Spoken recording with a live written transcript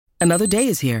Another day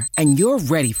is here, and you're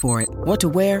ready for it. What to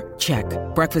wear? Check.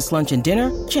 Breakfast, lunch, and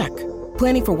dinner? Check.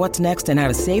 Planning for what's next and how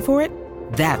to save for it?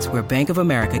 That's where Bank of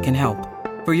America can help.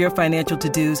 For your financial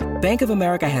to-dos, Bank of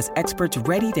America has experts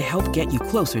ready to help get you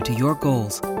closer to your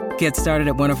goals. Get started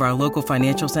at one of our local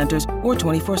financial centers or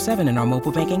 24/7 in our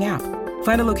mobile banking app.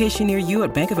 Find a location near you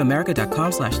at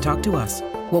bankofamerica.com/talktous.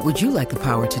 What would you like the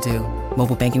power to do?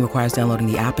 Mobile banking requires downloading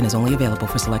the app and is only available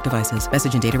for select devices.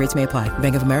 Message and data rates may apply.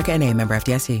 Bank of America N.A., member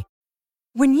FDIC.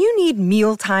 When you need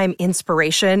mealtime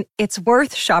inspiration, it's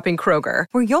worth shopping Kroger,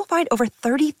 where you'll find over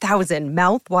 30,000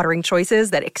 mouth-watering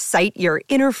choices that excite your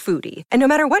inner foodie. And no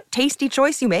matter what tasty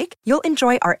choice you make, you'll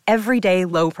enjoy our everyday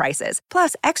low prices,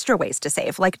 plus extra ways to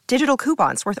save, like digital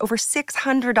coupons worth over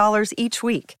 $600 each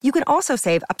week. You can also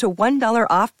save up to $1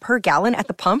 off per gallon at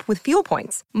the pump with fuel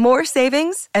points. More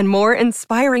savings and more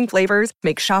inspiring flavors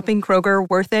make shopping Kroger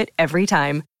worth it every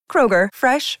time. Kroger,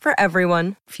 fresh for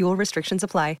everyone. Fuel restrictions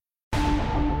apply.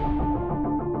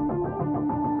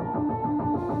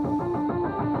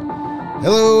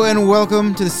 Hello and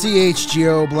welcome to the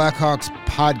CHGO Blackhawks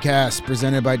podcast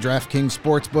presented by DraftKings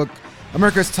Sportsbook,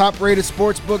 America's top-rated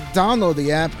sportsbook. Download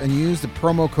the app and use the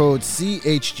promo code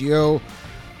CHGO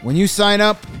when you sign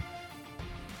up.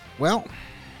 Well,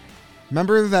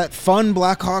 remember that fun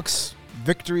Blackhawks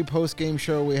victory post-game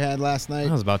show we had last night?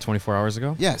 That was about 24 hours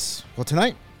ago. Yes. Well,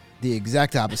 tonight, the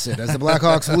exact opposite. As the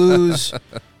Blackhawks lose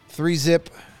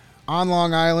 3-zip on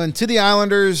Long Island to the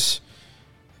Islanders.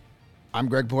 I'm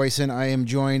Greg Boyson. I am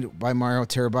joined by Mario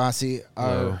Terabasi,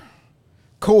 our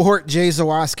cohort Jay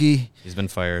Zawaski. He's been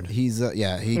fired. He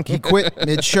quit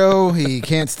mid-show. He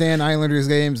can't stand Islanders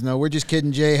games. No, we're just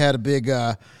kidding. Jay had a big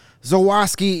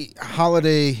Zawaski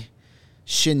holiday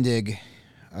shindig.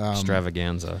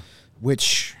 Extravaganza.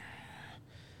 Which,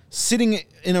 sitting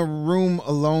in a room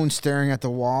alone staring at the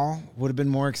wall would have been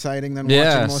more exciting than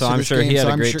watching most so of I'm this sure game. he had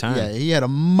a great time. Yeah, he had a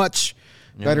much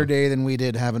better day than we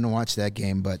did having to watch that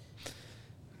game, but...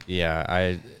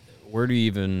 Yeah, where do you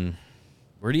even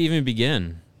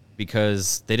begin?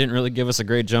 Because they didn't really give us a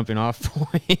great jumping off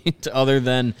point other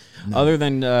than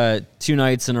 2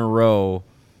 nights in a row,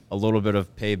 a little bit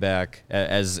of payback,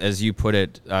 as you put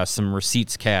it, some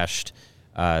receipts cashed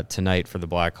tonight for the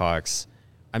Blackhawks.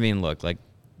 I mean, look, like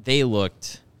they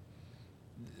looked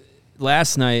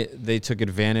last night. They took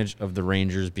advantage of the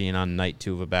Rangers being on night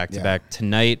 2 of a back-to-back. Yeah.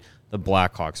 Tonight, the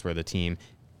Blackhawks were the team.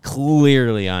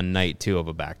 Clearly on night 2 of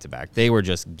a back-to-back. They were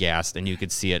just gassed, and you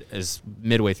could see it as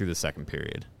midway through the second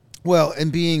period. Well,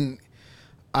 and being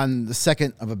on the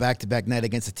second of a back-to-back night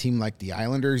against a team like the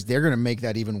Islanders, they're going to make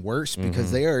that even worse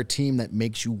because they are a team that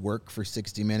makes you work for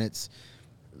 60 minutes.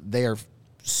 They are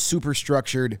super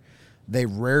structured. They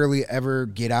rarely ever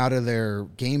get out of their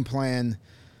game plan.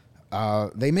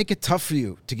 They make it tough for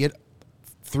you to get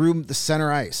through the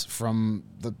center ice from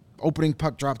the opening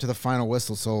puck drop to the final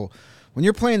whistle. So when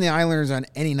you're playing the Islanders on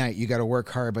any night, you got to work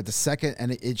hard. But the second,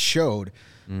 and it showed,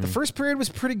 the first period was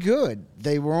pretty good.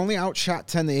 They were only outshot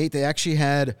 10-8. They actually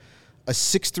had a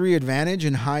 6-3 advantage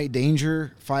in high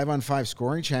danger 5-on-5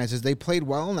 scoring chances. They played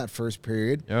well in that first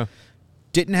period. Yeah.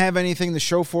 Didn't have anything to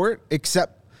show for it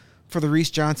except for the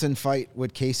Reese Johnson fight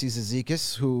with Casey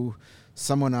Cizikas, who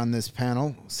someone on this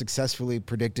panel successfully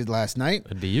predicted last night.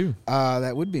 That'd be you.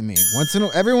 That would be me.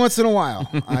 Every once in a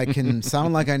while, I can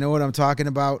sound like I know what I'm talking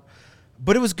about.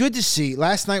 But it was good to see.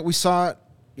 Last night we saw,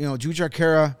 Jujhar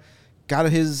Khaira got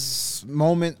his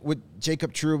moment with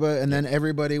Jacob Trouba, and then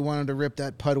everybody wanted to rip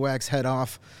that Pudwack's head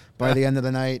off by the end of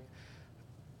the night.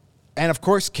 And, of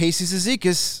course, Casey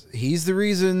Cizikas, he's the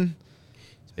reason.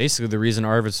 It's basically the reason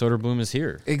Arvid Soderblom is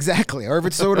here. Exactly.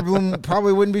 Arvid Soderblom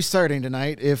probably wouldn't be starting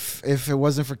tonight if it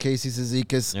wasn't for Casey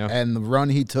Cizikas and the run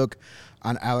he took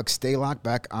on Alex Stalock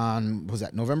back on, was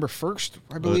that November 1st,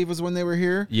 I believe was when they were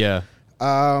here? Yeah.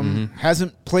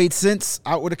 Hasn't played since,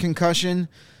 out with a concussion.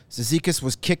 Cizikas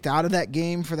was kicked out of that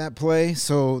game for that play,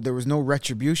 so there was no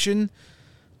retribution.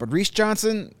 But Reese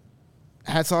Johnson,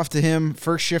 hats off to him.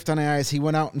 First shift on the ice, he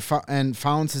went out and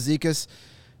found Cizikas.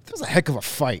 That was a heck of a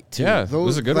fight, too. Yeah, it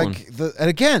was a good one. And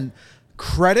again,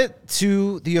 credit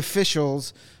to the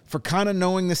officials for kind of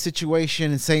knowing the situation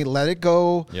and saying, let it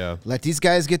go. Yeah. Let these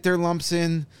guys get their lumps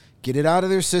in. Get it out of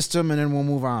their system, and then we'll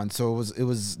move on. So it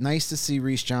was nice to see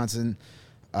Reese Johnson.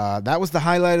 That was the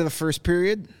highlight of the first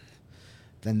period.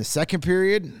 Then the second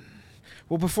period.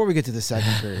 Well, before we get to the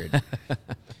second period,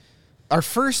 our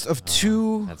first of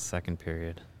two. That second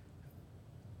period.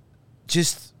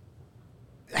 Just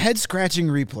head-scratching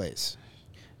replays.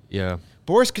 Yeah.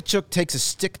 Boris Tkachuk takes a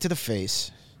stick to the face.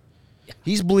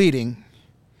 He's bleeding.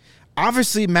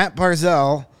 Obviously, Matt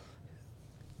Barzal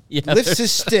lifts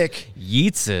his stick.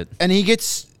 Yeets it. And he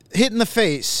gets hit in the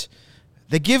face.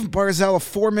 They give Barzal a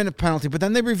 4-minute penalty, but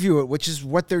then they review it, which is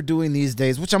what they're doing these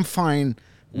days, which I'm fine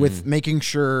with making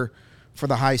sure for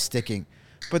the high sticking.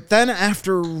 But then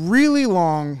after a really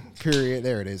long period,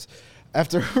 there it is,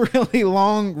 after a really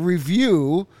long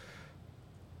review,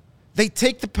 they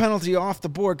take the penalty off the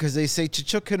board because they say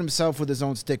Tkachuk hit himself with his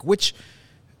own stick, which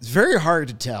is very hard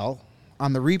to tell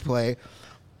on the replay.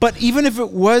 But even if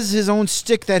it was his own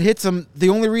stick that hits him, the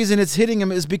only reason it's hitting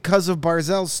him is because of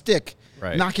Barzal's stick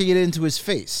knocking it into his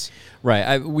face.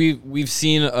 Right. We've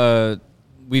seen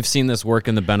this work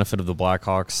in the benefit of the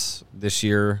Blackhawks this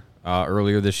year,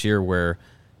 earlier this year, where,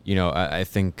 I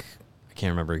think I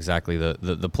can't remember exactly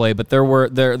the play, but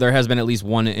there has been at least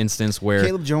one instance where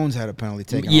Caleb Jones had a penalty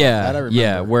taken off. Yeah, That I remember.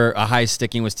 yeah, where a high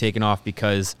sticking was taken off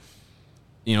because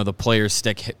the player's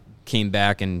stick came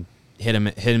back and hit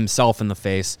himself in the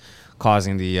face,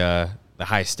 causing the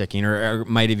high sticking, or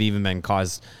might have even been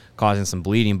causing some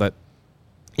bleeding. But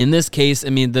in this case, I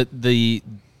mean, the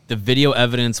video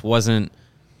evidence wasn't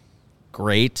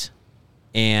great.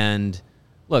 And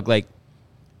look, like,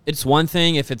 it's one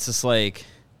thing if it's just like,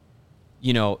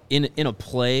 in a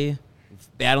play,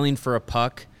 battling for a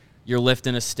puck, you're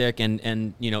lifting a stick and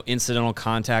incidental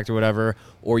contact or whatever,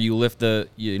 or you lift the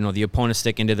opponent's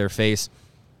stick into their face.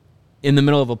 In the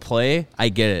middle of a play, I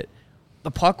get it.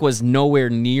 The puck was nowhere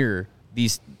near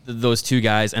those two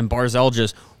guys, and Barzal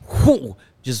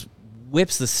just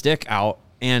whips the stick out.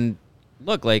 And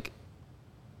look, like,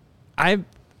 I'm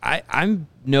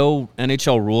no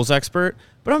NHL rules expert,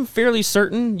 but I'm fairly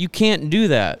certain you can't do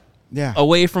that. Yeah.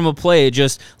 Away from a play,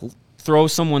 just throw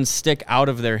someone's stick out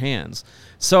of their hands.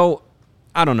 So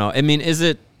I don't know. I mean, is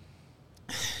it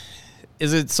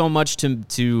so much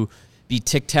to be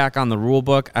tic-tac on the rule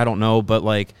book? I don't know, but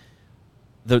like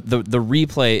the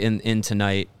replay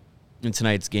in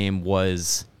tonight's game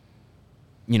was,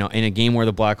 in a game where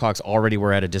the Blackhawks already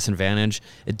were at a disadvantage,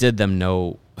 it did them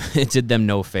no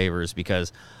favors,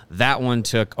 because that one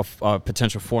took a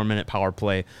potential 4-minute power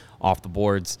play off the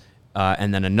boards,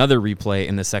 and then another replay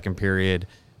in the second period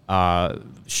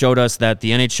showed us that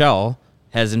the NHL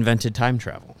has invented time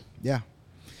travel. Yeah.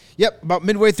 Yep. About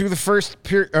midway through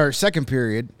the second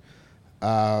period,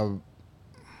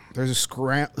 there's a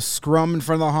scrum in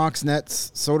front of the Hawks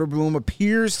nets. Soderblom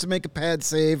appears to make a pad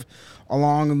save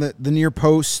along the near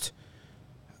post.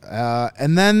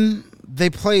 And then they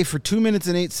play for 2 minutes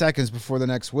and 8 seconds before the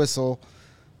next whistle.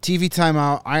 TV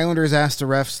timeout. Islanders asked the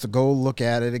refs to go look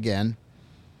at it again.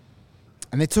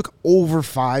 And they took over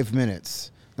 5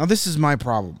 minutes. Now, this is my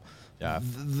problem. Yeah.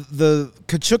 The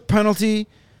Tkachuk penalty,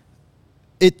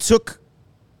 it took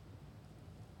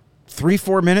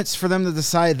 3-4 minutes for them to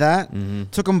decide that. Mm-hmm.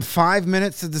 Took them 5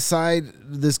 minutes to decide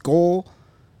this goal.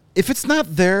 If it's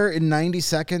not there in 90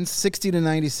 seconds, 60 to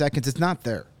 90 seconds, it's not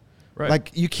there. Right.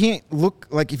 Like, you can't look,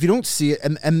 like, if you don't see it,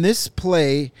 and this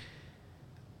play,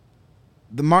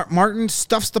 the Martin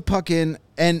stuffs the puck in,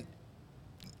 and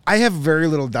I have very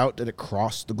little doubt that it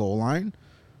crossed the goal line.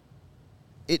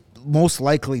 It most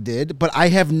likely did, but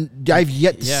I've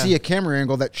yet to see a camera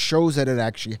angle that shows that it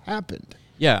actually happened.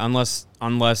 Yeah, unless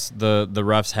the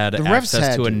refs had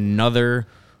access to another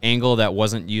angle that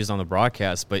wasn't used on the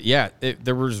broadcast. But yeah,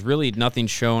 there was really nothing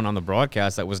shown on the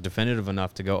broadcast that was definitive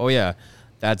enough to go, oh yeah,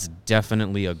 that's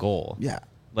definitely a goal. Yeah.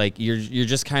 Like, you're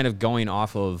just kind of going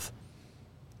off of,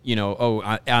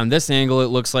 on this angle it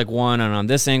looks like one, and on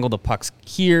this angle the puck's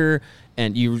here,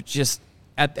 and you just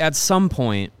at some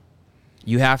point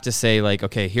you have to say, like,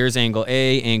 okay, here's angle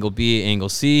A, angle B, angle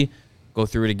C. Go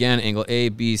through it again, angle A,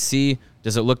 B, C.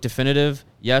 Does it look definitive?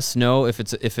 Yes, no. If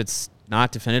it's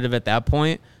not definitive at that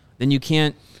point, then you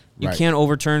can't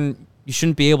overturn. You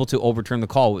shouldn't be able to overturn the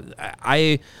call.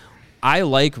 I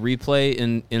like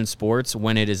replay in sports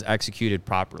when it is executed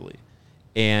properly,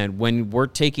 and when we're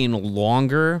taking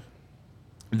longer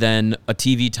than a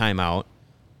TV timeout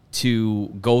to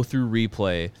go through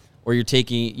replay. Or you're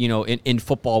taking, in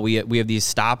football, we have these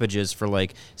stoppages for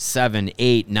like 7,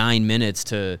 8, 9 minutes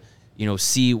to,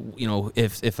 see,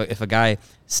 if a guy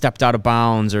stepped out of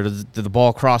bounds, or did the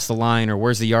ball cross the line, or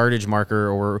where's the yardage marker,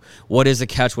 or what is a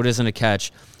catch, what isn't a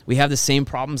catch. We have the same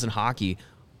problems in hockey.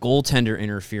 Goaltender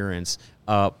interference,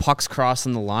 pucks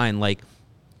crossing the line. Like,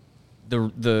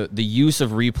 the use of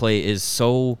replay is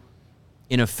so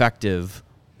ineffective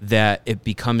that it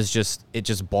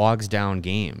just bogs down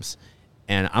games.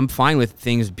 And I'm fine with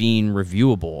things being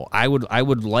reviewable. I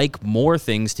would like more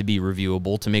things to be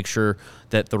reviewable to make sure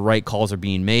that the right calls are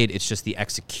being made. It's just the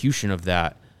execution of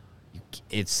that.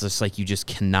 It's just like you just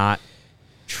cannot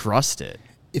trust it.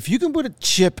 If you can put a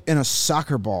chip in a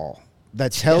soccer ball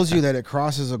that tells you that it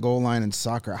crosses a goal line in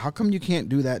soccer, how come you can't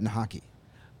do that in hockey?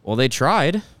 Well, they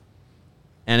tried.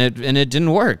 and it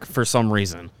didn't work for some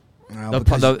reason. Well,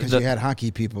 because you had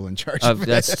hockey people in charge of it.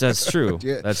 That's true.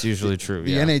 Yeah. That's usually true.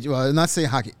 The well, not say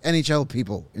hockey, NHL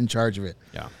people in charge of it.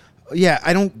 Yeah. Yeah,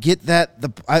 I don't get that.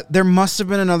 There must have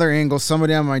been another angle.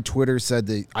 Somebody on my Twitter said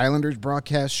the Islanders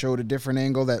broadcast showed a different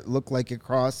angle that looked like it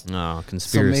crossed. No,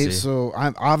 conspiracy.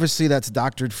 Obviously that's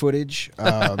doctored footage.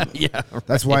 Yeah, right.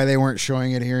 That's why they weren't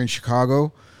showing it here in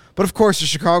Chicago. But of course, the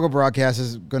Chicago broadcast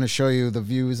is going to show you the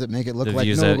views that make it look like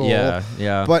no goal.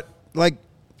 Yeah. But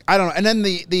I don't know. And then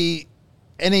the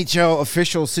NHL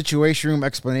official situation room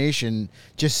explanation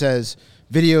just says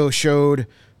video showed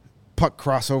puck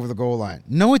cross over the goal line.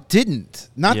 No, it didn't.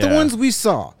 Not the ones we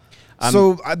saw. I'm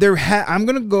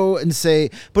going to go and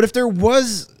say, but if there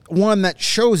was one that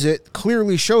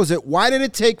clearly shows it, why did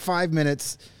it take 5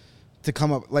 minutes to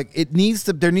come up? Like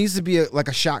there needs to be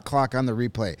a shot clock on the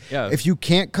replay. Yeah. If you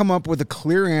can't come up with a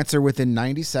clear answer within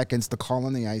 90 seconds, the call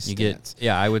on the ice stands.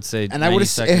 I would say. And I would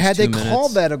have had they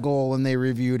called that a goal and they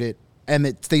reviewed it, and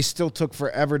they still took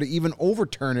forever to even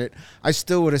overturn it, I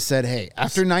still would have said, hey,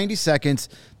 after 90 seconds,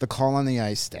 the call on the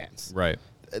ice stands. Right.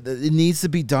 It needs to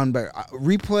be done better.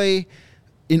 Replay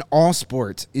in all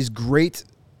sports is great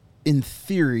in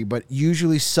theory, but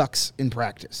usually sucks in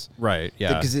practice. Right,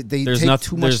 yeah. Because they take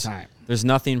too much time. There's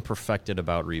nothing perfected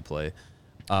about replay.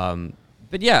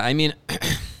 But yeah, I mean,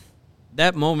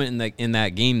 that moment in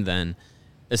that game then,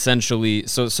 essentially,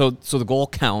 so the goal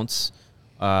counts.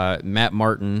 Matt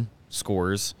Martin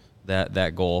scores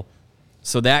that goal.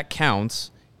 So that counts,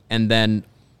 and then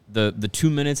the 2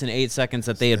 minutes and 8 seconds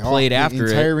that they had played after it.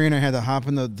 The entire arena had to hop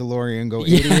in the DeLorean and go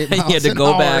 88 miles you had to an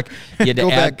go hour. back. You had to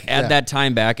add yeah. that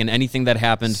time back, and anything that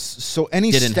happened So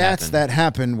any didn't stats happen. that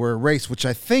happened were erased, which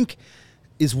I think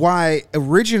is why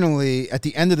originally at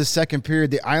the end of the second period,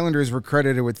 the Islanders were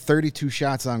credited with 32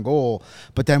 shots on goal.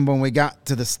 But then when we got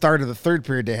to the start of the third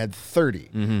period, they had 30.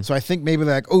 Mm-hmm. So I think maybe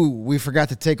like, oh, we forgot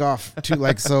to take off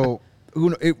so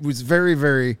it was very,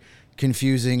 very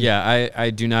confusing. Yeah,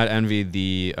 I do not envy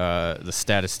the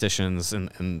statisticians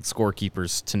and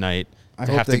scorekeepers tonight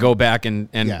to have to go back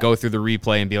and go through the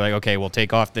replay and be like, okay, we'll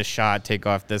take off this shot, take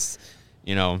off this,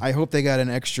 I hope they got an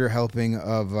extra helping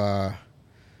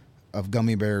of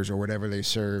gummy bears or whatever they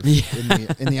serve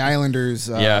in the Islanders.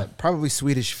 Probably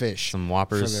Swedish fish. Some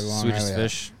Whoppers, Swedish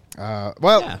fish.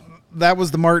 That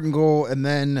was the Martin goal, and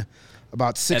then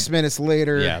about 6 minutes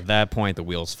later. Yeah, at that point the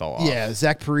wheels fell off. Yeah,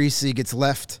 Zach Parise gets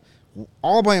left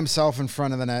all by himself in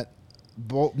front of the net.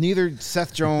 Neither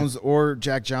Seth Jones or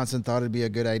Jack Johnson thought it'd be a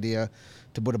good idea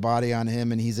to put a body on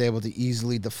him, and he's able to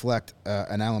easily deflect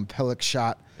an Alan Pelech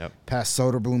shot past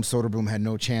Soderblom. Soderblom had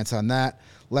no chance on that.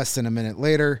 Less than a minute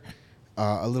later,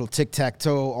 a little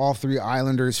tic-tac-toe. All three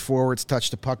Islanders forwards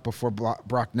touched the puck before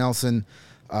Brock Nelson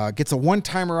gets a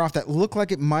one-timer off that looked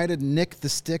like it might have nicked the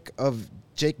stick of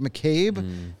Jake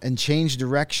McCabe and changed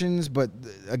directions. But,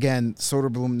 again,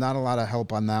 Soderblom, not a lot of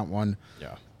help on that one.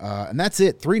 Yeah. And that's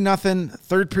it. 3-0.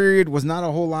 Third period was not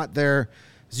a whole lot there.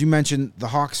 As you mentioned, the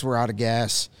Hawks were out of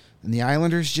gas. And the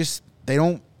Islanders they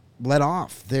don't let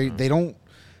off.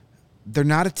 They're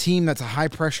not a team that's a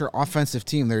high-pressure offensive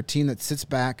team. They're a team that sits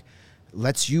back,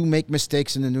 lets you make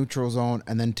mistakes in the neutral zone,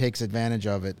 and then takes advantage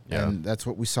of it. Yeah. And that's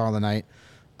what we saw tonight.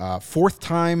 Fourth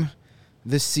time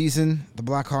this season the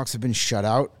Blackhawks have been shut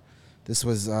out. This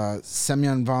was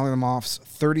Semyon Varlamov's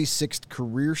 36th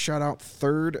career shutout,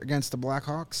 third against the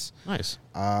Blackhawks. Nice.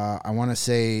 I want to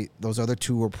say those other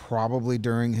two were probably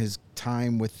during his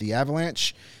time with the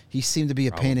Avalanche. He seemed to be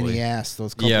a pain in the ass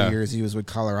those couple of years he was with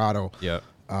Colorado. Yeah.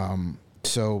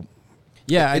 So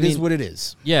it is what it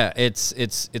is. Yeah, it's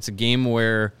a game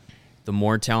where the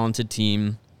more talented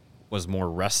team was more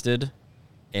rested,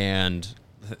 and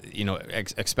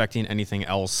expecting anything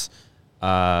else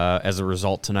as a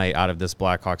result tonight out of this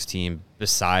Blackhawks team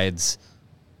besides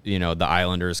the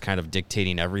Islanders kind of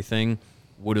dictating everything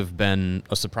would have been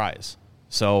a surprise.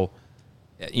 So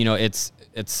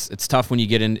it's tough when you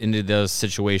get into those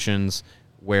situations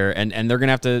where and they're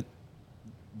gonna have to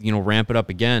ramp it up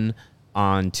again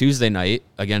on Tuesday night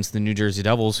against the New Jersey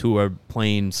Devils, who are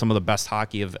playing some of the best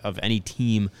hockey of any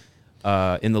team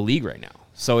in the league right now.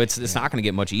 So it's not going to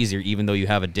get much easier, even though you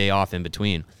have a day off in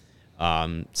between.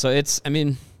 So it's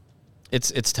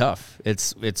tough.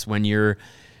 It's when you're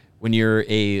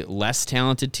a less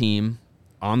talented team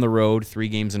on the road, 3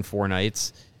 games in 4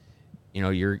 nights.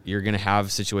 You're going to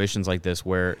have situations like this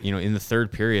where in the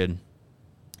third period,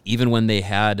 even when they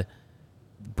had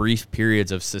brief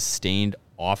periods of sustained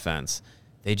offense,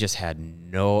 they just had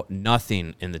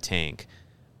nothing in the tank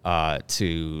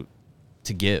to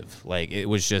give. Like, it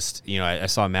was just I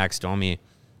saw Max Domi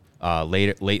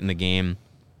late in the game.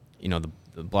 The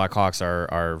Blackhawks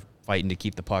are fighting to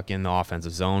keep the puck in the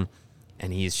offensive zone.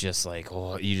 And he's just like,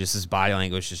 his body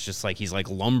language is just like he's like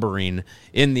lumbering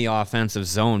in the offensive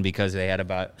zone because they had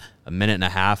about a minute and a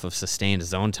half of sustained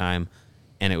zone time.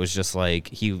 And it was just like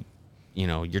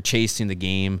you're chasing the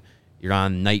game. You're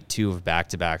on night 2 of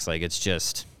back-to-backs. Like, it's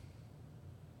just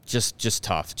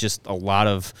tough. Just a lot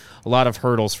of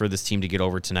hurdles for this team to get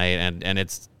over tonight. And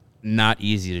it's not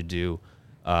easy to do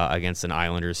against an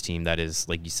Islanders team that is,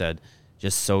 like you said,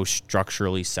 just so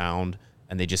structurally sound.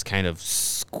 And they just kind of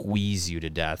squeeze you to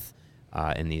death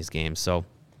in these games. So,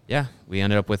 yeah, we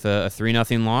ended up with a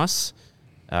 3-0 loss.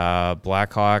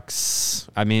 Blackhawks,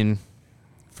 I mean,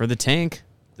 for the tank,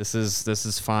 this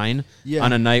is fine. Yeah.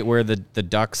 On a night where the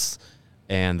Ducks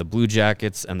and the Blue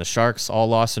Jackets and the Sharks all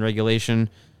lost in regulation,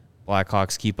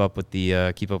 Blackhawks keep up with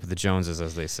the Joneses,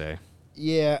 as they say.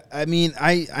 Yeah, I mean,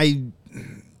 I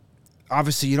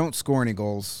obviously you don't score any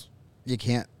goals. You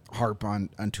can't harp on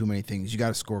too many things. You got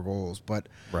to score goals, but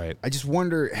right. I just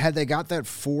wonder, had they got that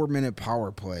 4-minute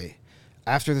power play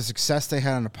after the success they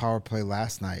had on the power play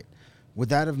last night, was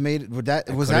that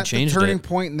the turning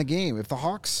point in the game? If the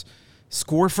Hawks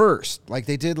score first like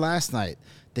they did last night,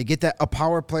 they get a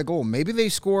power play goal. Maybe they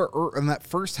score in that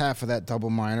first half of that double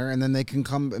minor, and then they can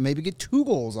come maybe get 2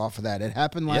 goals off of that. It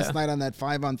happened last night on that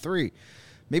 5-on-3.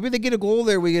 Maybe they get a goal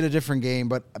there, we get a different game,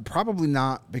 but probably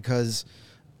not, because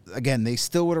again, they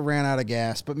still would have ran out of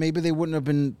gas, but maybe they wouldn't have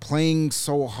been playing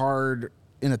so hard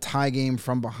in a tie game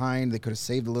from behind. They could have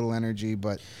saved a little energy,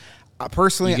 but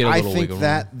personally, I think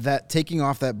that taking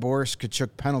off that Boris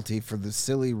Tkachuk penalty for the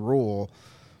silly rule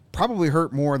probably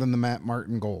hurt more than the Matt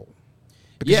Martin goal,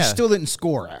 because you still didn't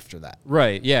score after that.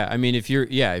 Right? Yeah. I mean, if you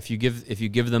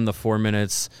give them the 4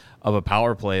 minutes of a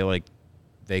power play, like,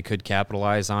 they could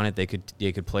capitalize on it. They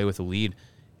could play with a lead,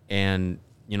 and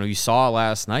you saw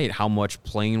last night how much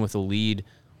playing with a lead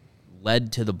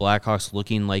led to the Blackhawks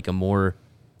looking like a more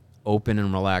open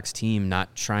and relaxed team,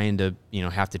 not trying to,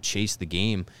 have to chase the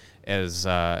game, as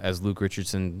Luke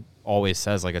Richardson always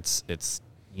says. Like, it's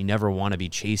you never want to be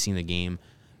chasing the game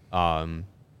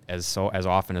as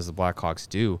often as the Blackhawks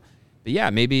do. But yeah,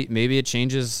 maybe it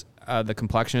changes the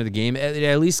complexion of the game. It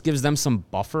at least gives them some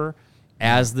buffer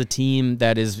as the team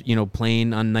that is,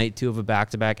 playing on night 2 of a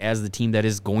back-to-back, as the team that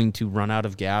is going to run out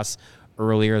of gas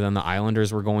earlier than the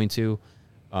Islanders were going to.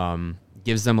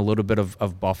 Gives them a little bit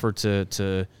of buffer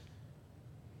to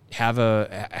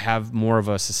have more of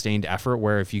a sustained effort,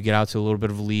 where if you get out to a little bit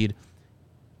of a lead,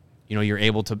 you're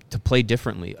able to play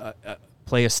differently,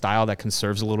 play a style that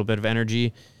conserves a little bit of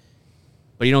energy,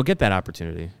 but you don't get that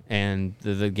opportunity, and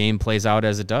the game plays out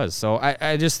as it does. So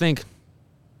I just think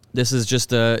this is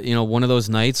just one of those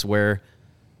nights where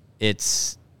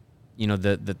it's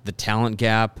the talent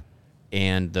gap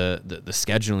and the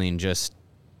scheduling just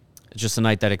a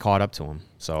night that it caught up to them.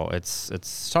 So it's a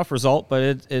tough result, but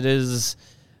it is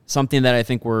something that I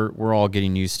think we're all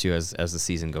getting used to as the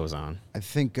season goes on. I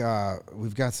think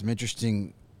we've got some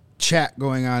interesting chat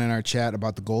going on in our chat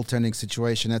about the goaltending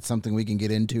situation. That's something we can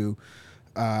get into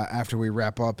after we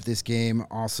wrap up this game.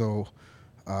 Also,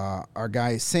 our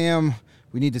guy Sam,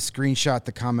 we need to screenshot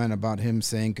the comment about him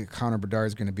saying Connor Bedard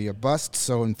is going to be a bust.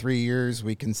 So in 3 years,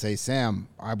 we can say, Sam,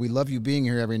 we love you being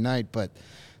here every night, but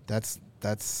that's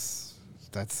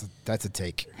a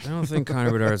take. I don't think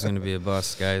Connor Bedard is going to be a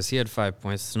bust, guys. He had 5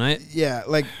 points tonight. Yeah,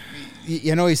 like,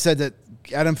 he said that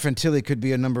Adam Fantilli could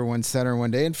be a number 1 center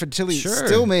one day, and Fantilli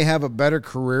still may have a better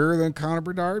career than Connor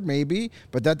Bedard, maybe,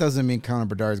 but that doesn't mean Connor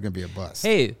Bedard is going to be a bust.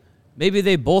 Hey, maybe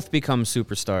they both become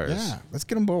superstars. Yeah, let's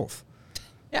get them both.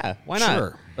 Yeah, why not?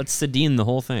 Sure. Let's Sedin the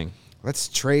whole thing. Let's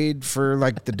trade for,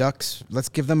 like, the Ducks. Let's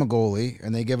give them a goalie,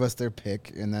 and they give us their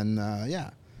pick, and then,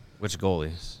 Which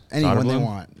goalies? Anyone they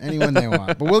want. Anyone they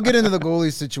want. But we'll get into the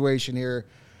goalie situation here,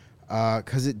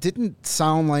 because it didn't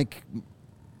sound like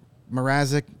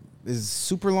Mrazek is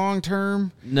super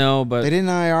long-term. No, but they didn't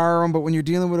IR him, but when you're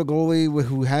dealing with a goalie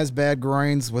who has bad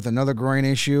groins with another groin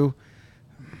issue,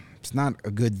 it's not a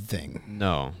good thing.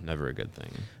 No, never a good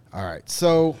thing. All right,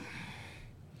 so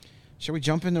shall we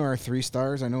jump into our 3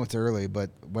 stars? I know it's early,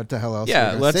 but what the hell else?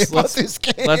 Yeah, let's this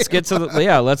game? Let's get to the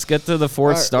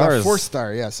 4th stars. 4th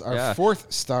star, yes, our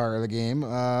 4th star of the game.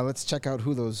 Let's check out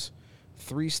who those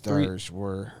 3 stars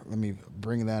were. Let me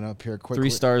bring that up here quickly. 3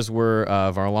 stars were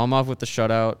Varlamov with the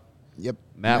shutout. Yep.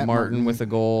 Matt Martin with a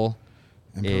goal,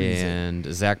 and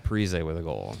Zach Parise with a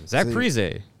goal. Zach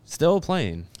Parise still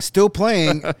playing.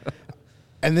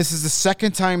 And this is the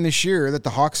second time this year that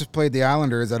the Hawks have played the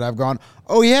Islanders that I've gone,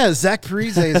 oh, yeah, Zach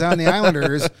Parise is on the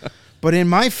Islanders. But in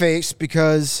my face,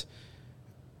 because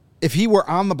if he were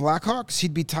on the Blackhawks,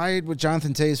 he'd be tied with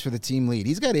Jonathan Toews for the team lead.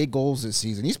 He's got 8 goals this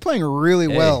season. He's playing really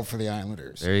well for the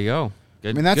Islanders. There you go.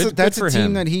 Good, I mean, that's for a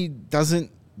team him.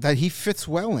 that he fits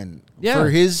well in. Yeah.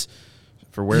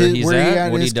 For where he's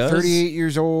at, what he does. 38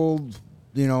 years old,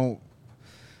 you know,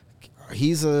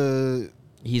 he's a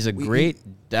great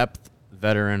depth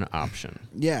veteran option.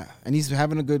 Yeah, and he's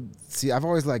having a good. See, I've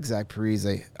always liked Zach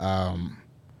Parise.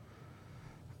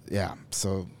 Yeah,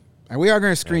 so and we are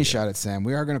going to screenshot it, Sam.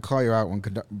 We are going to call you out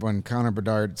when Connor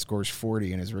Bedard scores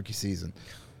 40 in his rookie season.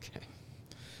 Okay.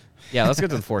 Yeah, let's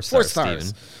get to the 4 stars. 4 stars.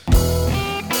 Steven.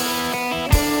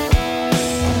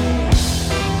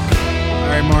 All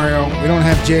right, Mario. We don't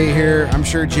have Jay here. I'm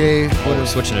sure Jay would have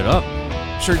switching it up.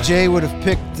 I'm sure Jay would have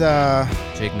picked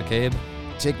Jake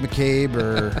McCabe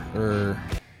or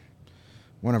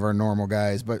one of our normal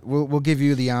guys, but we'll give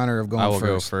you the honor of going first. I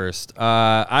will go first.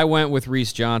 I went with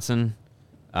Reese Johnson.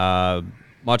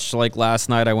 Much like last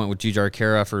night, I went with Jujhar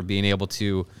Khaira for being able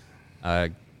to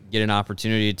get an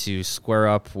opportunity to square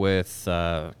up with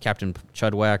Captain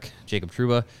Chudwack, Jacob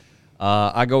Trouba.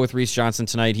 I go with Reese Johnson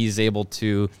tonight. He's able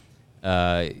to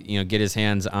get his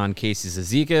hands on Casey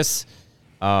Cizikas.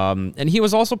 And he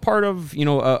was also part of,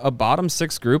 a bottom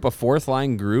 6 group, a 4th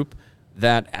line group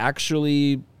that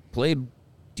actually played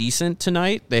decent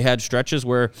tonight. They had stretches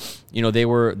where, they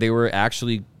were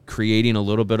actually creating a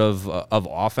little bit of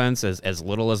offense, as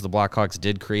little as the Blackhawks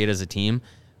did create as a team.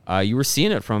 You were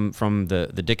seeing it from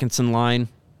the Dickinson line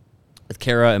with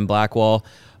Khaira and Blackwell,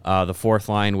 the 4th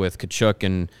line with Tkachuk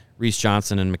and Reese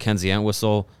Johnson and Mackenzie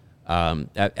Entwistle.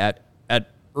 At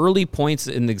early points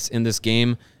in this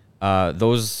game,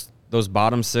 those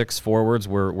bottom 6 forwards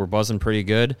were buzzing pretty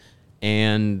good,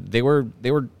 and they were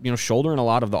shouldering a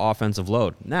lot of the offensive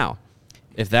load. Now,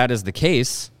 if that is the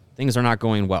case, things are not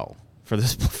going well for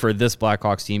this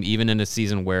Blackhawks team, even in a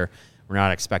season where we're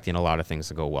not expecting a lot of things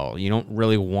to go well. You don't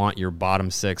really want your bottom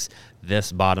 6,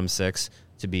 this bottom 6,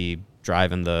 to be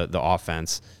driving the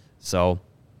offense. So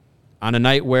on a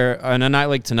night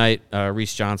like tonight,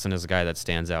 Reese Johnson is a guy that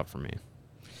stands out for me.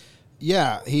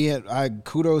 Yeah, he had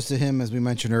kudos to him, as we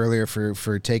mentioned earlier,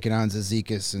 for taking on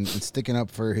Cizikas and sticking up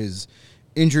for his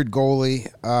injured goalie.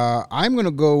 I'm going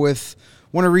to go with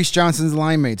one of Reese Johnson's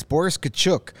line mates, Boris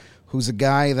Tkachuk, who's a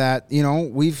guy that,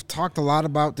 we've talked a lot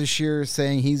about this year,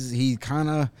 saying he kind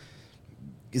of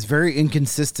is very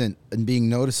inconsistent in being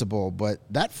noticeable. But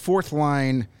that 4th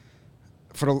line,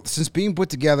 since being put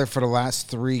together for the last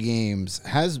 3 games,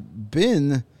 has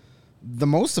been the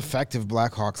most effective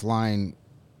Blackhawks line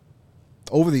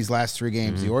over these last 3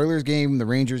 games. Mm-hmm. The Oilers game, the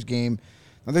Rangers game.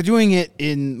 Now, they're doing it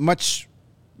in much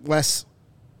less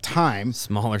time.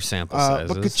 Smaller sample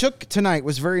sizes. But Tkachuk tonight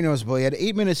was very noticeable. He had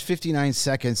 8 minutes, 59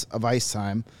 seconds of ice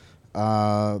time.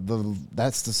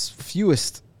 That's the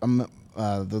fewest, the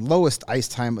lowest ice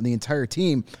time of the entire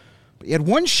team. But he had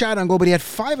 1 shot on goal, but he had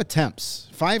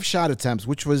 5 shot attempts,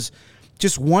 which was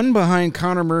just 1 behind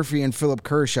Connor Murphy and Philip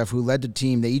Kurashev, who led the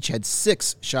team. They each had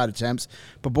 6 shot attempts,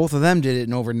 but both of them did it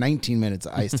in over 19 minutes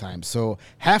of ice time. So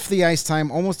half the ice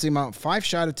time, almost the amount, 5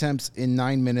 shot attempts in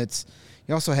 9 minutes.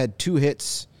 He also had 2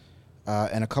 hits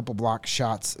and a couple block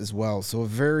shots as well. So a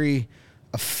very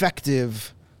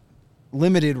effective,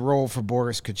 limited role for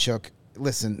Boris Tkachuk.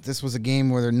 Listen, this was a game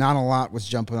where not a lot was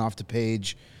jumping off the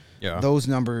page. Yeah. Those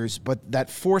numbers, but that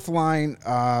 4th line,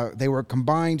 they were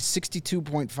combined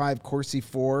 62.5 Corsi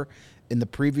for in the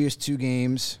previous 2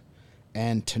 games,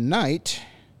 and tonight,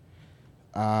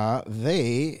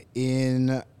 they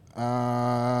in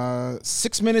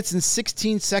 6 minutes and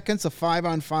 16 seconds of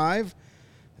 5-on-5,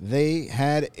 they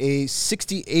had a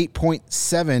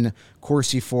 68.7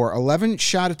 Corsi for, 11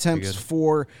 shot attempts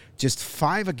for, just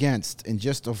 5 against, and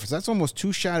so that's almost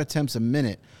 2 shot attempts a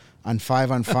minute on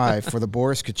 5-on-5 for the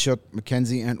Boris Tkachuk,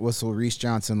 Mackenzie Entwistle, Reese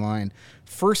Johnson line.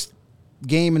 First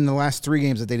game in the last 3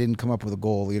 games that they didn't come up with a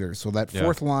goal either. So that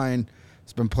 4th line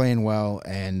has been playing well,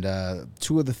 and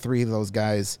 2 of the 3 of those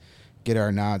guys get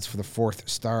our nods for the 4th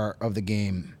star of the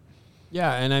game.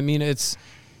 Yeah, and I mean, it's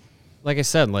like I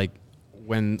said, like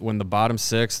when the bottom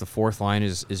 6, the 4th line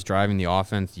is driving the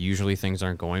offense, usually things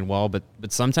aren't going well. But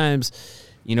sometimes,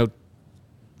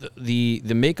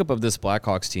 the makeup of this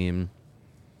Blackhawks team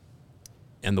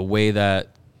and the way that,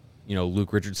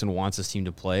 Luke Richardson wants his team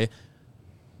to play,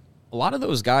 a lot of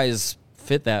those guys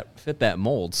fit that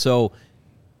mold. So,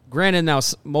 granted, now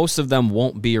most of them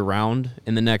won't be around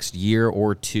in the next year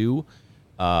or 2,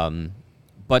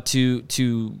 but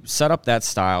to set up that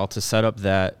style, to set up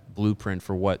that blueprint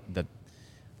for what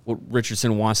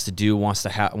Richardson wants to do, wants to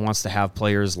have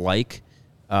players like,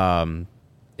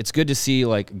 it's good to see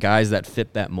like guys that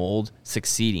fit that mold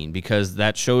succeeding, because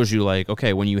that shows you like,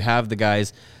 okay, when you have the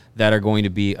guys that are going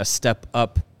to be a step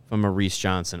up from a Reese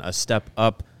Johnson, a step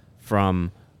up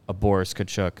from a Boris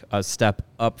Tkachuk, a step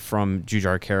up from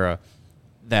Jujhar Khaira,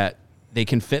 that they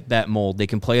can fit that mold, they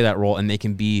can play that role, and they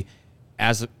can be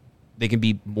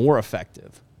more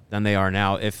effective than they are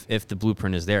now if the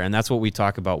blueprint is there. And that's what we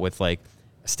talk about with like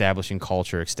establishing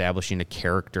culture, establishing a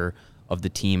character of the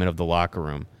team and of the locker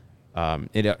room.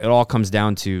 It all comes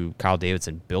down to Kyle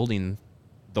Davidson building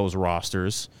those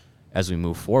rosters as we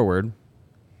move forward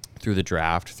through the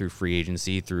draft, through free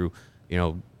agency, through,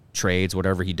 trades,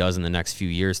 whatever he does in the next few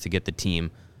years to get the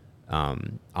team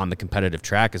on the competitive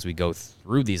track as we go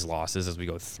through these losses, as we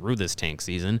go through this tank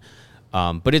season.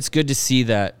 But it's good to see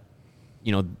that,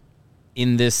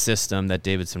 in this system that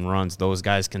Davidson runs, those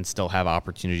guys can still have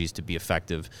opportunities to be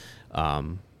effective,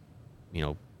 have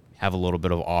a little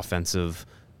bit of offensive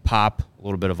pop, a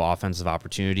little bit of offensive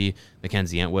opportunity.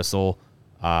 Mackenzie Entwistle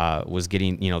was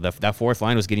getting, that fourth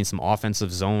line was getting some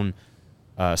offensive zone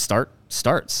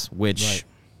starts, which, right.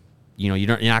 You're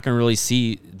not going to really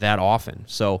see that often.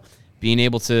 So being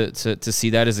able to see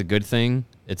that is a good thing.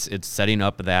 It's setting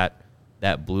up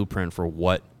that blueprint for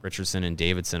what Richardson and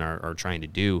Davidson are trying to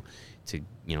do to,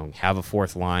 have a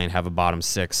fourth line, have a bottom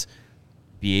six,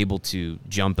 be able to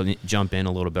jump in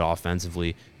a little bit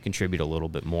offensively, contribute a little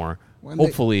bit more.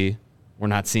 Hopefully we're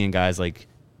not seeing guys like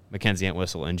Mackenzie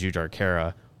Entwistle and Jujhar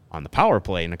Khaira on the power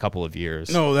play in a couple of years.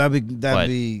 No, that'd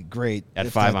be great. At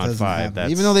 5-on-5,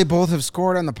 even though they both have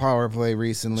scored on the power play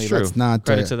recently, true. That's not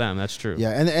credit to them. That's true.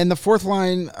 Yeah, and the fourth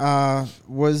line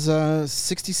was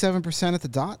 67% at the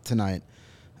dot tonight.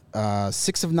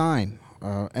 6 of 9.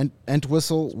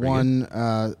 Entwistle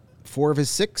won 4 of his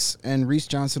 6, and Reese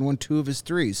Johnson won 2 of his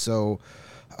 3. So,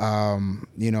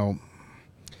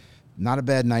 not a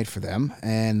bad night for them.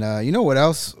 And what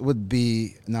else would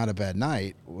be not a bad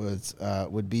night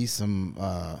would be some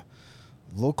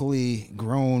locally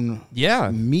grown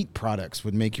meat products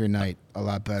would make your night a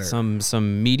lot better.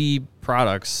 Some meaty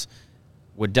products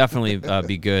would definitely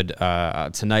be good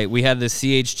tonight. We had the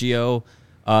CHGO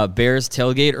Bears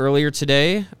tailgate earlier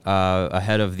today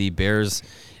ahead of the Bears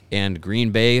and Green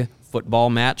Bay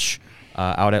football match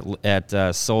out at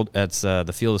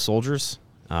the Field of Soldiers.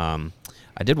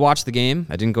 I did watch the game.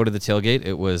 I didn't go to the tailgate.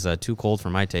 It was too cold for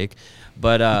my take.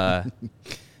 But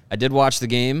I did watch the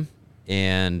game,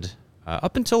 and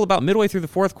up until about midway through the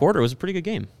fourth quarter, it was a pretty good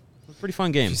game. It was a pretty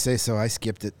fun game. If you say so, I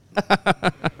skipped it.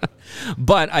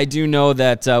 But I do know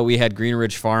that we had Green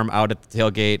Ridge Farm out at the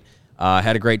tailgate.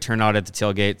 Had a great turnout at the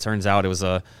tailgate. Turns out it was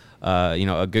a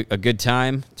good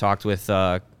time. Talked with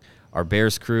our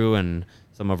Bears crew and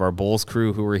some of our Bulls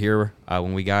crew who were here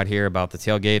when we got here about the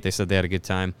tailgate. They said they had a good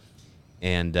time.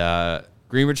 And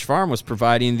Green Ridge Farm was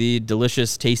providing the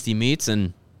delicious, tasty meats.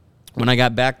 And when I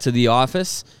got back to the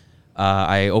office,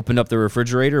 I opened up the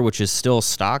refrigerator, which is still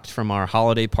stocked from our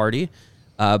holiday party.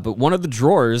 But one of the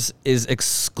drawers is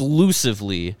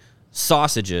exclusively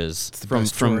sausages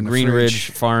from Green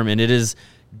Ridge Farm, and it is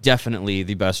definitely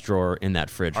the best drawer in that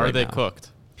fridge. Are they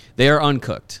cooked? They are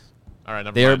uncooked. All right,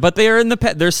 never mind. But they are in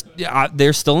the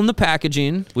they're still in the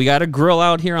packaging. We got a grill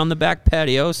out here on the back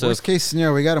patio. So worst case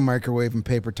scenario, we got a microwave and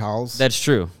paper towels. That's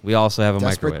true. We also have a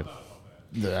microwave.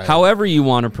 However you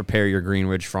want to prepare your Green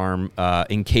Ridge Farm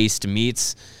encased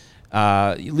meats,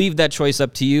 leave that choice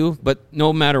up to you. But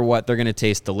no matter what, they're going to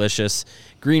taste delicious.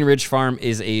 Green Ridge Farm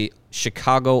is a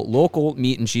Chicago local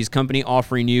meat and cheese company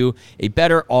offering you a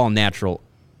better all-natural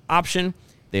option.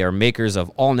 They are makers of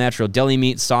all-natural deli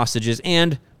meat, sausages,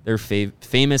 and their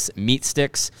famous meat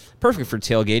sticks, perfect for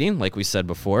tailgating, like we said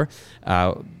before.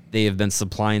 They have been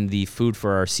supplying the food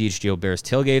for our CHGO Bears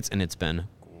tailgates, and it's been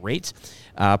great.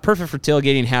 Perfect for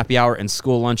tailgating, happy hour, and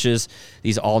school lunches.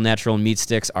 These all-natural meat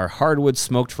sticks are hardwood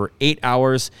smoked for 8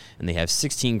 hours, and they have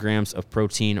 16 grams of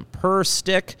protein per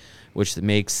stick, which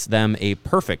makes them a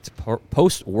perfect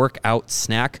post-workout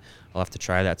snack. I'll have to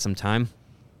try that sometime.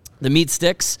 The meat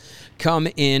sticks come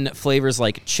in flavors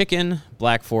like chicken,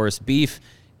 Black Forest beef,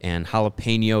 and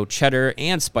jalapeno cheddar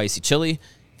and spicy chili.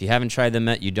 If you haven't tried them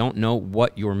yet, you don't know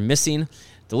what you're missing.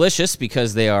 Delicious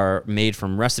because they are made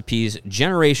from recipes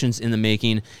generations in the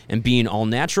making, and being all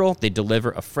natural, they deliver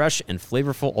a fresh and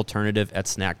flavorful alternative at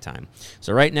snack time.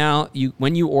 So right now,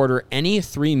 when you order any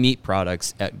 3 meat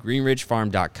products at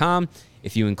greenridgefarm.com,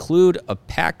 if you include a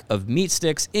pack of meat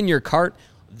sticks in your cart,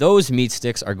 those meat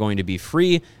sticks are going to be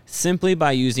free simply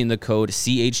by using the code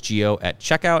CHGO at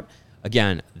checkout.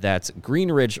 Again, that's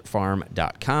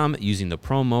greenridgefarm.com using the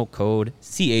promo code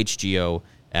CHGO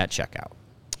at checkout.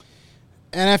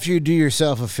 And after you do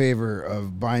yourself a favor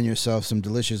of buying yourself some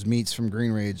delicious meats from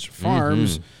Green Ridge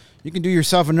Farms, you can do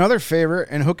yourself another favor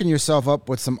and hooking yourself up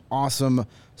with some awesome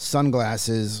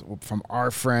sunglasses from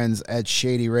our friends at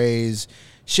Shady Rays.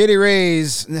 Shady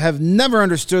Rays have never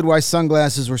understood why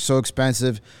sunglasses were so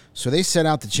expensive, so they set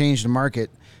out to change the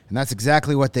market. And that's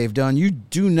exactly what they've done. You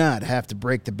do not have to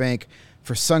break the bank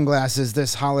for sunglasses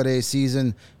this holiday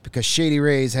season because Shady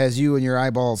Rays has you and your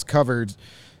eyeballs covered.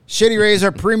 Shady Rays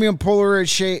are premium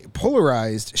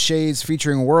polarized shades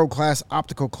featuring world-class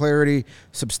optical clarity,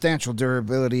 substantial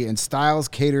durability, and styles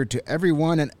catered to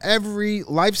everyone and every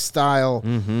lifestyle.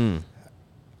 Mm-hmm.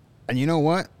 And you know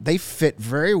what? They fit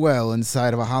very well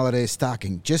inside of a holiday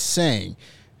stocking. Just saying.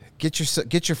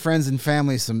 Get your friends and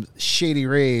family some Shady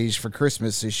Rays for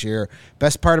Christmas this year.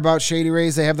 Best part about Shady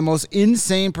Rays, they have the most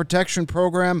insane protection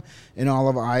program in all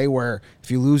of eyewear.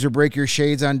 If you lose or break your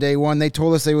shades on day one, they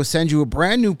told us they will send you a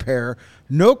brand new pair,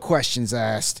 no questions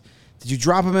asked. Did you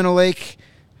drop them in a lake?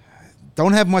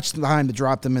 Don't have much time to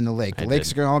drop them in the lake. The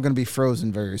lakes are all going to be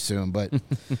frozen very soon. But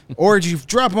or did you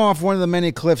drop them off one of the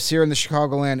many cliffs here in the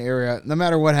Chicagoland area? No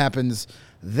matter what happens,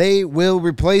 they will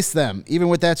replace them. Even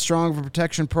with that strong of a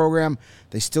protection program,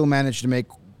 they still manage to make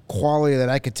quality that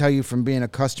I could tell you from being a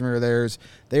customer of theirs.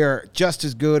 They are just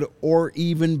as good or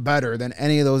even better than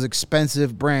any of those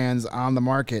expensive brands on the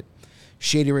market.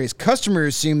 Shady Rays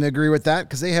customers seem to agree with that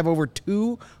because they have over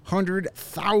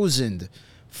 200,000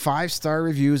 5-star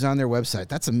reviews on their website.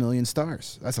 That's 1 million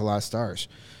stars. That's a lot of stars.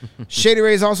 Shady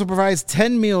Rays also provides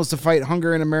 10 meals to fight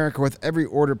hunger in America with every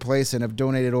order placed and have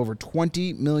donated over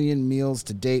 20 million meals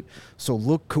to date. So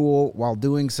look cool while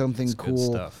doing something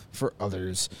cool for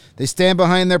others. They stand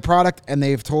behind their product, and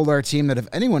they've told our team that if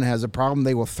anyone has a problem,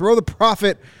 they will throw the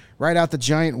profit right out the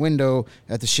giant window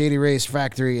at the Shady Rays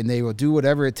factory, and they will do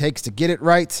whatever it takes to get it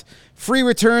right. Free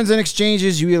returns and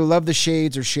exchanges. You either love the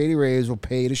shades or Shady Rays will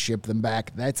pay to ship them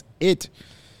back. That's it.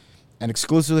 And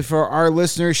exclusively for our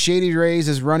listeners, Shady Rays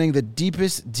is running the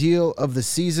deepest deal of the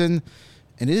season,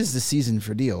 and it is the season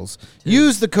for deals.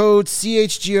 Use the code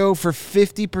CHGO for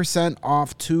 50%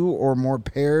 off 2 or more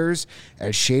pairs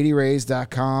at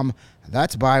ShadyRays.com.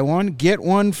 That's buy one, get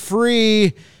one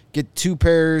free. Get 2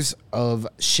 pairs of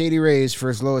Shady Rays for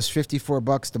as low as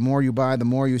 $54. The more you buy, the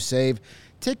more you save.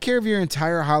 Take care of your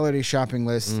entire holiday shopping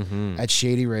list at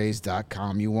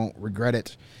ShadyRays.com. You won't regret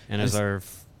it. And as our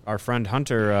friend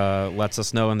Hunter lets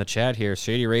us know in the chat here,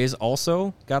 Shady Rays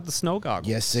also got the snow goggles.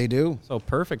 Yes, they do. So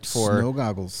perfect for snow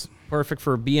goggles. Perfect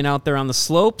for being out there on the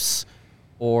slopes,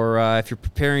 or if you're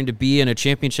preparing to be in a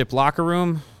championship locker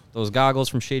room. Those goggles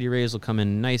from Shady Rays will come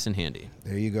in nice and handy.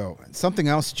 There you go. And something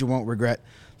else that you won't regret.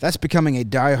 That's becoming a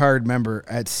diehard member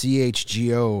at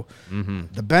CHGO.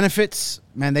 The benefits,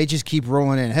 man, they just keep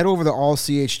rolling in. Head over to All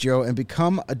CHGO and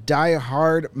become a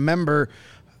diehard member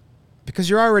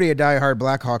because you're already a diehard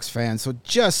Blackhawks fan. So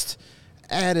just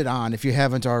add it on if you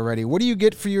haven't already. What do you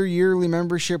get for your yearly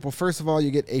membership? Well, first of all, you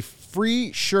get a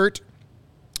free shirt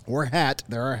or hat.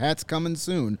 There are hats coming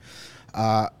soon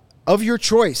of your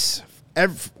choice.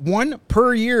 One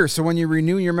per year. So when you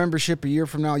renew your membership a year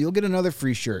from now, you'll get another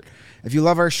free shirt. If you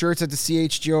love our shirts at the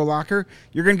CHGO locker,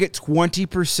 you're going to get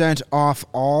 20% off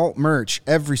all merch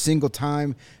every single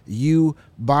time you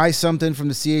buy something from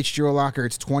the CHGO locker.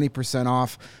 It's 20%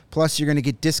 off. Plus, you're going to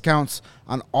get discounts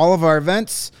on all of our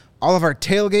events, all of our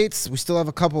tailgates. We still have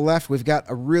a couple left. We've got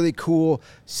a really cool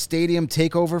stadium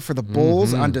takeover for the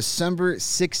Bulls on December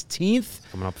 16th.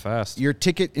 Coming up fast. Your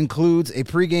ticket includes a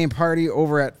pregame party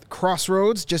over at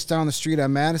Crossroads, just down the street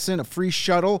on Madison, a free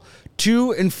shuttle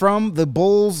to and from the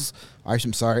Bulls.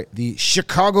 The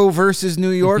Chicago versus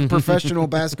New York professional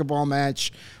basketball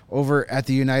match over at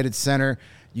the United Center.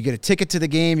 You get a ticket to the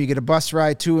game. You get a bus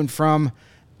ride to and from.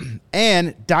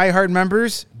 And diehard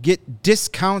members get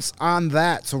discounts on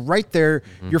that. So right there,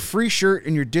 your free shirt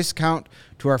and your discount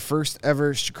to our first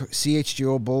ever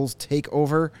CHGO Bulls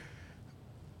takeover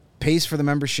pays for the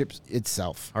membership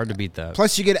itself. Hard to beat that.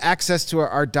 Plus, you get access to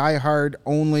our diehard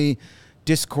only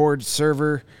Discord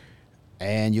server,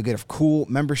 and you get a cool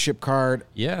membership card.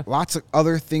 Yeah. Lots of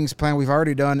other things planned. We've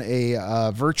already done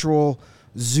a virtual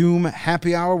Zoom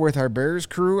happy hour with our Bears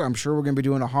crew. I'm sure we're going to be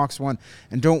doing a Hawks one.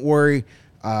 And don't worry,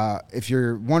 if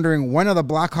you're wondering when are the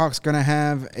Blackhawks going to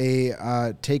have a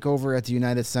takeover at the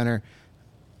United Center,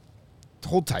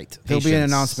 hold tight. There'll be an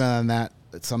announcement on that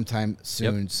at sometime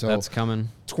soon. Yep, so that's coming.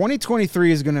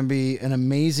 2023 is going to be an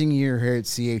amazing year here at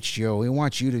CHGO. We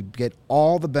want you to get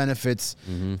all the benefits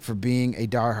for being a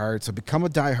diehard. So become a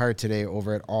diehard today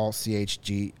over at All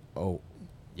CHGO.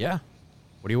 Yeah.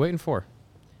 What are you waiting for?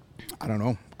 I don't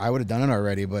know. I would have done it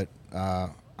already, but I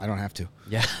don't have to.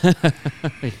 Yeah.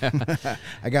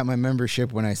 I got my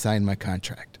membership when I signed my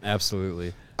contract.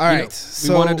 Absolutely. All right.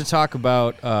 We wanted to talk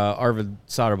about Arvid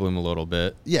Soderblom a little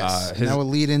bit. Yes. That will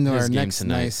lead into our next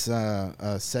nice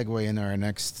segue into our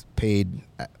next paid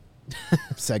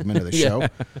segment of the show.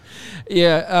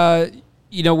 Yeah.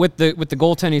 with the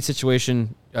goaltending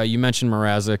situation, you mentioned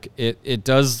Mrazek. It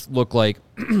does look like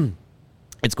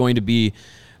it's going to be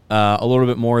a little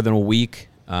bit more than a week.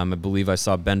 I believe I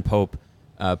saw Ben Pope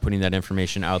putting that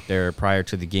information out there prior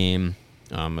to the game,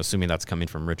 assuming that's coming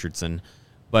from Richardson.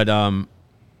 But,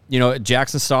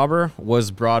 Jackson Stauber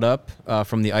was brought up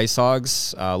from the Ice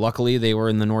Hogs. Luckily, they were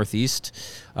in the Northeast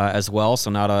as well, so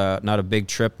not a big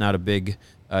trip, not a big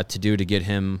to-do to get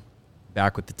him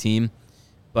back with the team.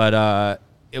 But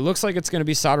it looks like it's going to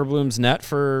be Soderblom's net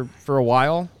for a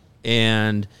while.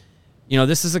 And,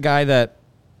 this is a guy that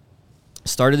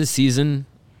started the season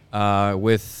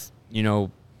with,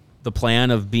 the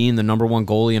plan of being the number one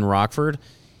goalie in Rockford.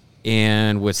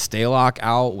 And with Stalock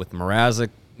out, with Mrazek,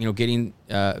 getting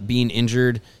being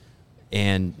injured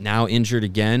and now injured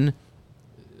again,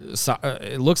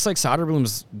 it looks like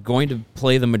Soderblom's going to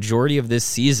play the majority of this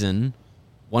season,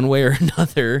 one way or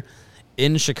another,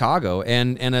 in Chicago.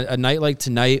 And a night like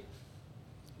tonight,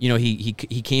 he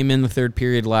came in the third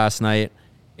period last night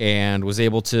and was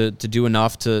able to do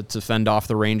enough to fend off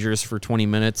the Rangers for 20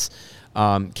 minutes.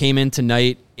 Came in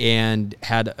tonight and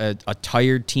had a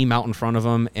tired team out in front of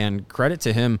him, and credit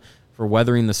to him for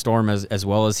weathering the storm as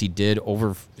well as he did.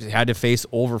 Had to face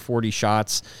over 40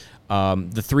 shots.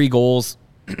 The 3 goals,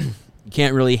 you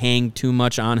can't really hang too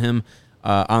much on him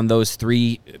on those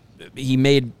 3.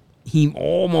 He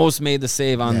almost made the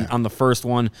save on the first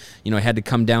one. Had to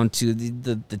come down to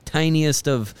the tiniest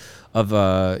of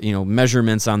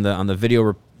measurements on the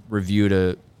video review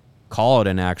to call it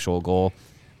an actual goal.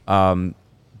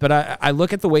 But I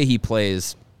look at the way he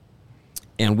plays,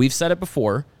 and we've said it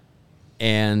before,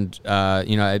 and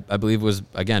I believe it was,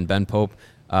 again, Ben Pope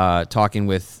talking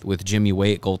with Jimmy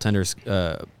Waite, Blackhawks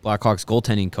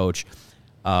goaltending coach,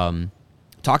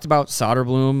 talked about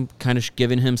Soderblom, kind of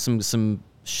giving him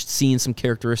seeing some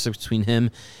characteristics between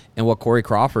him and what Corey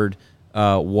Crawford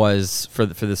was for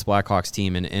this Blackhawks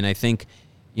team. And I think,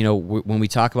 when we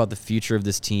talk about the future of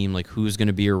this team, like who's going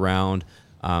to be around,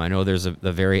 I know there's a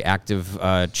very active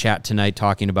chat tonight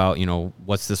talking about,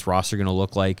 what's this roster going to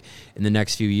look like in the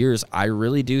next few years. I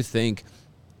really do think,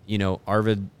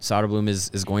 Arvid Soderblom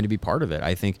is going to be part of it.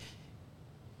 I think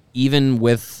even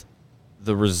with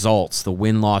the results, the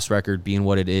win-loss record being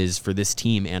what it is for this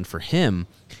team and for him,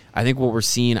 I think what we're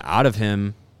seeing out of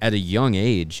him at a young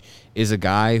age is a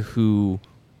guy who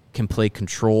can play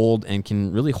controlled and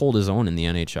can really hold his own in the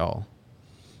NHL.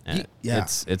 And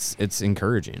it's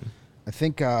encouraging. I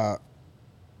think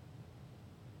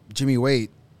Jimmy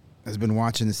Waite has been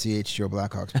watching the CHGO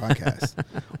Blackhawks podcast.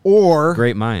 Or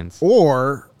great minds.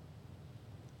 Or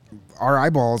our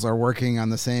eyeballs are working on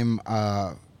the same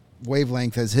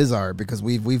wavelength as his are, because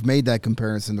we've made that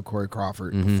comparison to Corey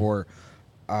Crawford before.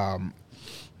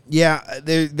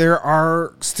 There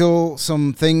are still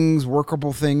some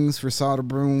workable things for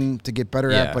Soderblom to get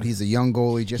better at, but he's a young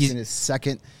goalie, just in his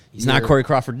second. He's not Corey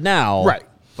Crawford now, right?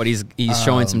 But he's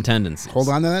showing some tendencies. Hold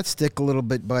on to that stick a little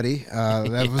bit, buddy.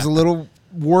 That was a little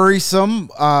worrisome,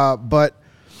 but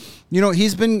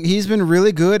he's been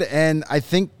really good, and I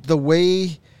think the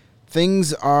way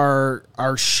things are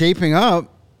shaping up,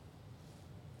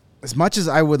 as much as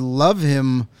I would love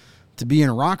him to be in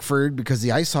Rockford, because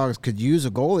the Ice Hogs could use a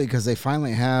goalie because they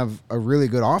finally have a really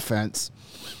good offense,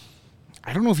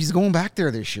 I don't know if he's going back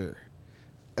there this year.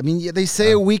 I mean, they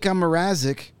say a week on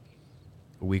Mrazek.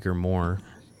 A week or more.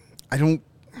 This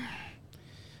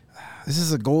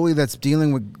is a goalie that's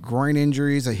dealing with groin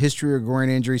injuries, a history of groin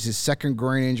injuries, his second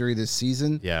groin injury this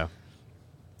season. Yeah.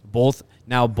 Both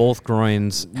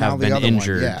groins have been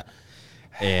injured. Yeah.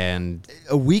 And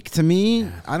a week to me,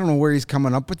 I don't know where he's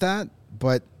coming up with that,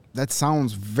 but that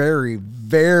sounds very,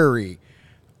 very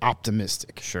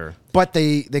optimistic. Sure. But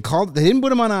they didn't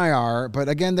put him on IR, but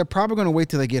again, they're probably going to wait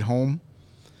till they get home.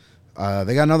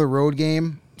 They got another road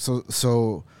game. So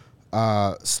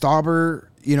Stauber,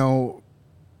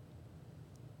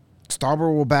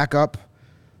 Stauber will back up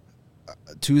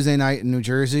Tuesday night in New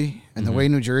Jersey, and the way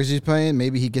New Jersey's playing,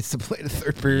 maybe he gets to play the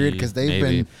third period, because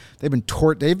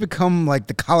they've become like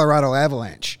the Colorado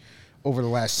Avalanche over the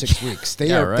last 6 weeks.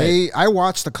 I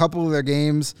watched a couple of their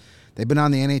games. They've been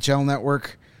on the NHL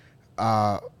Network.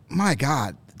 My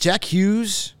God, Jack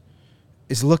Hughes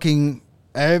is looking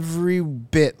every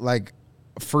bit like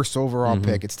a first overall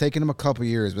pick. It's taken him a couple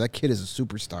years, but that kid is a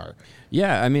superstar.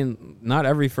 Yeah, I mean, not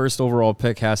every first overall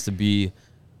pick has to be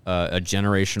a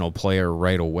generational player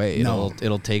right away. No.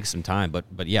 It'll take some time,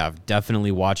 but yeah,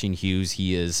 definitely watching Hughes,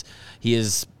 he is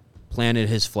planted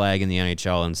his flag in the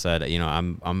NHL and said,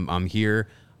 I'm here,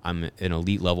 I'm an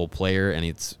elite level player, and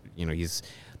it's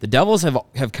the Devils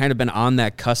have kind of been on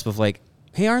that cusp of like,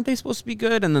 hey, aren't they supposed to be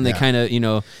good? And then they Yeah. kind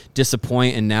of,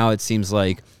 disappoint. And now it seems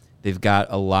like they've got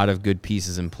a lot of good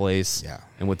pieces in place. Yeah.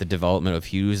 And with the development of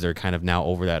Hughes, they're kind of now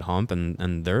over that hump,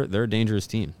 and they're a dangerous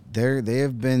team. They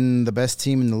have been the best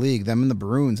team in the league. Them and the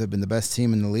Bruins have been the best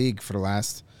team in the league for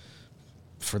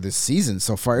this season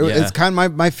so far. Yeah. It's kind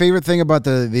of my favorite thing about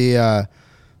the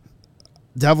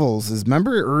Devils is,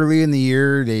 remember early in the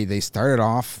year they started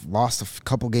off, lost a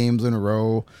couple games in a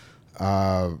row.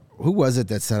 Who was it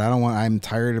that said, I'm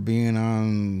tired of being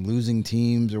on losing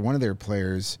teams, or one of their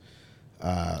players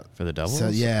For the Devils? So,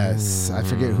 yes, I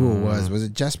forget who it was. Was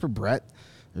it Jesper Brett?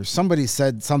 Or somebody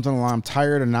said something along, I'm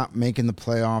tired of not making the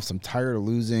playoffs. I'm tired of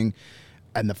losing.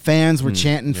 And the fans were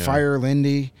chanting, fire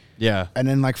Lindy. Yeah. And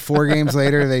then 4 games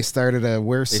later, they started a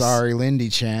 "We're sorry, Lindy"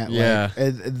 chant. Yeah.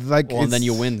 And then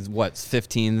you win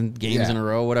 15 games in a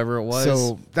row, whatever it was.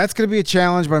 So that's going to be a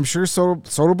challenge, but I'm sure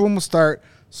Soderblom will start.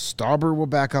 Stauber will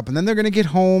back up, and then they're going to get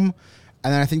home,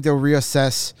 and then I think they'll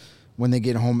reassess when they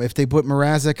get home. If they put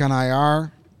Mrazek on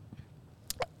IR,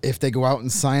 if they go out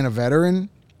and sign a veteran,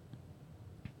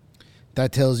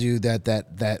 that tells you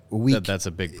that week. That's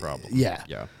a big problem. Yeah.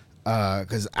 Yeah.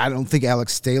 Because I don't think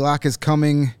Alex Stalock is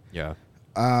coming Yeah.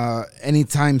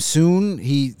 anytime soon.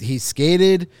 He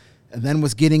skated and then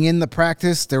was getting in the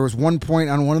practice. There was one point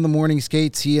on one of the morning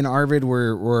skates, he and Arvid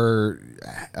were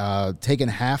taking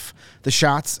half the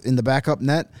shots in the backup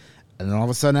net, and then all of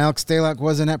a sudden Alex Stalock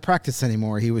wasn't at practice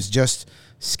anymore. He was just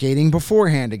skating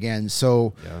beforehand again.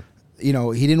 So, he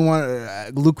didn't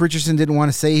want Luke Richardson didn't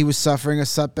want to say he was suffering a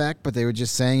setback, but they were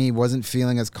just saying he wasn't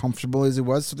feeling as comfortable as he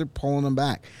was, so they're pulling him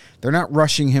back. They're not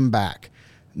rushing him back,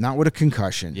 not with a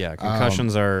concussion. Yeah,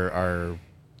 concussions are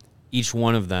each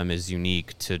one of them is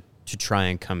unique to try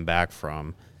and come back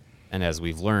from. And as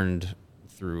we've learned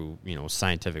through,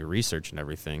 scientific research and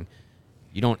everything,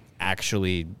 you don't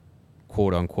actually,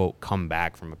 quote unquote, come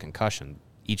back from a concussion.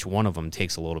 Each one of them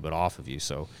takes a little bit off of you.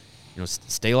 So,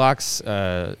 Stalock's,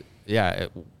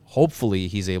 hopefully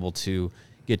he's able to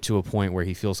get to a point where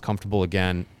he feels comfortable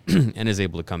again and is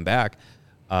able to come back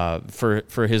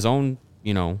for his own,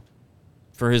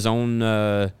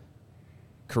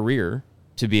 career,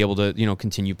 to be able to,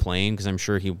 continue playing. Because I'm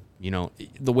sure he,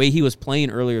 the way he was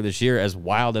playing earlier this year, as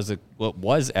wild as it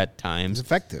was at times, It's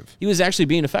effective. he was actually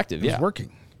being effective. It was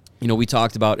working. We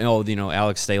talked about,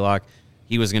 Alex Stalock,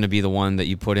 he was going to be the one that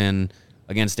you put in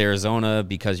against Arizona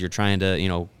because you're trying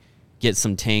to, get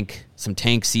some tank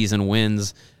season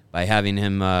wins by having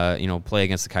him, play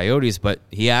against the Coyotes. But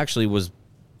he actually was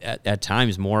at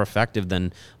times more effective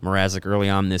than Mrazek early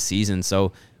on this season.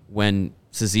 So when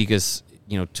Cizikas,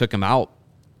 took him out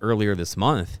earlier this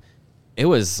month, it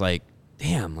was like,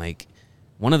 damn,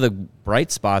 one of the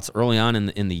bright spots early on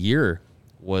in the year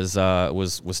was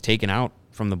taken out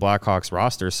from the Blackhawks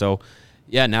roster. So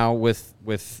yeah, now with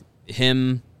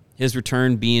him, his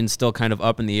return being still kind of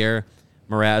up in the air,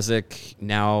 Mrazek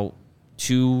now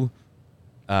 2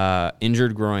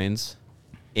 injured groins,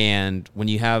 and when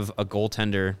you have a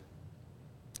goaltender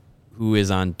who is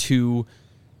on 2,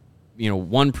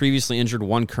 one previously injured,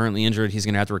 one currently injured, he's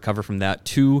going to have to recover from that.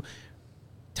 2,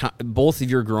 both of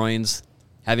your groins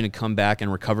having to come back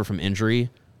and recover from injury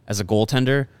as a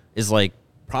goaltender is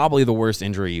probably the worst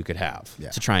injury you could have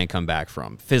to try and come back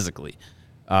from physically.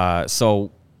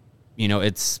 So,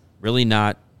 it's really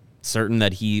not certain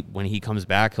that when he comes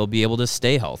back, he'll be able to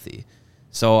stay healthy.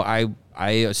 So I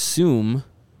assume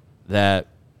that,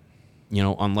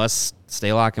 unless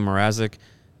Stalock and Mrazek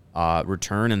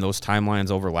return and those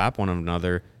timelines overlap one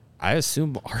another, I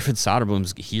assume Arvid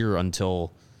Soderblom's here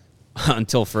until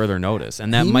further notice,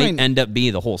 and that might end up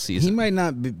being the whole season. He might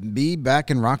not be back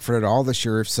in Rockford at all this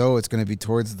year. If so, it's going to be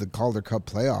towards the Calder Cup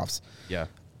playoffs. Yeah,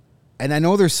 and I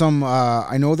know there's some.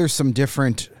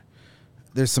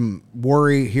 There's some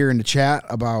worry here in the chat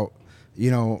about,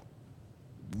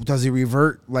 does he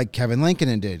revert like Kevin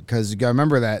Lankinen did? Because you got to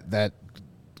remember that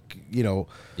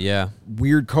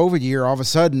weird COVID year. All of a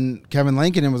sudden, Kevin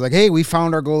Lankinen was like, "Hey, we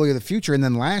found our goalie of the future." And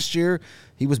then last year,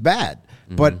 he was bad.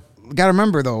 Mm-hmm. But got to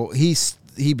remember though,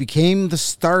 he became the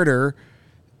starter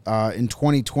in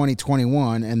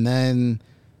 2020-21, and then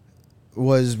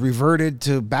was reverted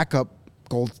to backup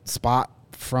goal spot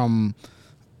from.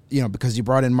 Because you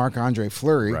brought in Marc-Andre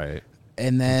Fleury. Right.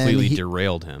 And then completely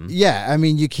derailed him. Yeah. I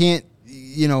mean, you can't,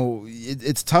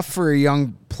 it's tough for a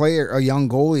young player, a young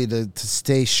goalie to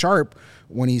stay sharp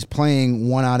when he's playing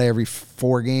 1 out of every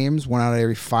 4 games, 1 out of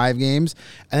every 5 games.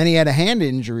 And then he had a hand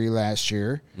injury last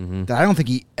year that I don't think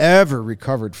he ever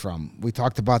recovered from. We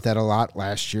talked about that a lot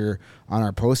last year on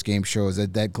our post-game shows,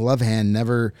 that glove hand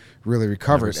never really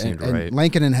recovered. Never seemed and right.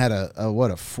 Lankinen had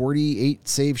a 48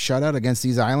 save shutout against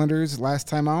these Islanders last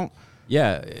time out.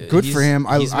 Yeah, good for him.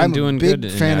 I'm doing a big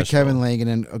good fan of Kevin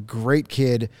Langen, a great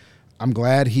kid. I'm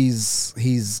glad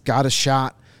he's got a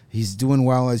shot. He's doing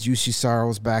well as UC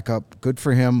Saros backup. Good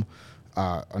for him.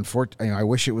 Unfortunately, I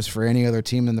wish it was for any other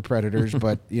team than the Predators,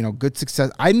 but good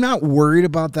success. I'm not worried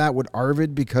about that with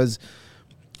Arvid because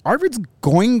Arvid's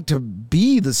going to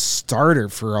be the starter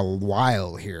for a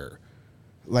while here,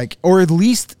 or at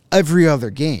least every other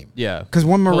game. Yeah, because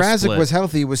when Mrazek was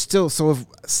healthy, it was still. So if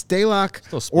Stalock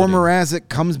or Mrazek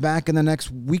comes back in the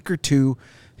next week or two,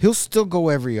 he'll still go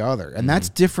every other, and that's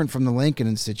different from the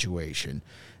Lankinen situation.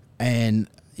 And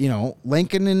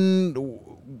Lankinen,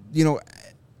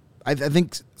 I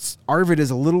think Arvid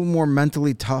is a little more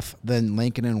mentally tough than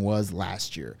Lankinen was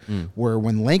last year, where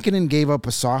when Lankinen gave up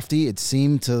a softie, it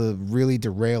seemed to really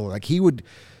derail. Like he would,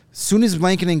 as soon as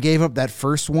Lankinen gave up that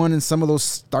first one in some of those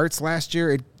starts last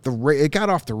year, it got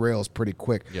off the rails pretty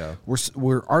quick. Yeah,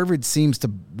 where Arvid seems to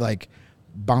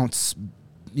bounce,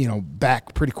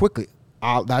 back pretty quickly.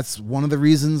 That's one of the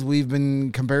reasons we've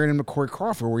been comparing him to Corey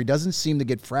Crawford, where he doesn't seem to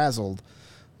get frazzled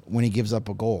when he gives up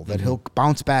a goal, that he'll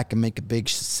bounce back and make a big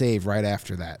save right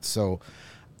after that. So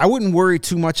I wouldn't worry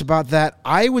too much about that.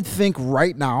 I would think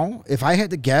right now, if I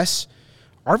had to guess,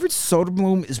 Arvid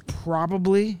Soderblom is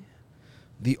probably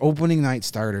the opening night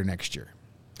starter next year.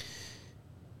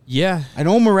 Yeah. I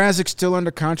know Mrazek's still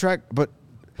under contract, but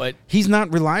he's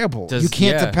not reliable. You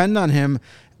can't depend on him.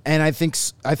 And I think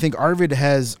Arvid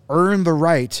has earned the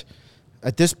right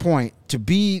at this point to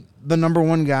be the number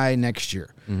one guy next year.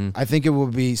 I think it will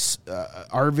be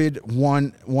Arvid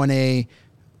 1A,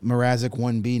 Mrazek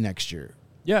 1B next year.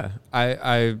 Yeah,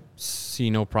 I see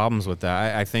no problems with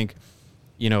that. I think,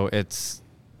 it's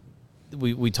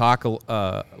we've talked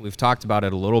about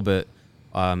it a little bit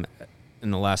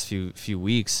in the last few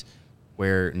weeks,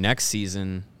 where next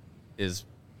season is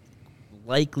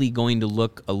likely going to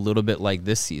look a little bit like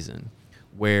this season,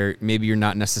 where maybe you're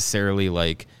not necessarily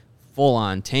like full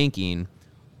on tanking,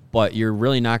 but you're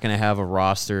really not going to have a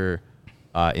roster,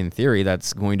 in theory,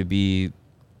 that's going to be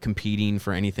competing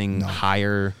for anything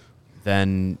higher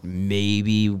than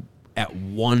maybe at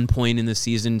one point in the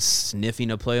season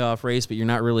sniffing a playoff race, but you're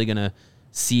not really going to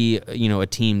see, a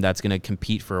team that's going to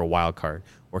compete for a wild card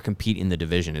or compete in the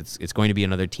division. It's going to be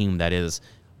another team that is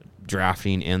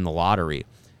drafting in the lottery.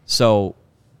 So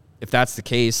if that's the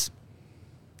case,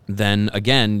 then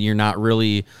again, you're not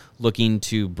really looking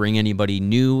to bring anybody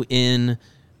new in.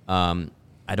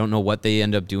 I don't know what they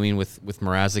end up doing with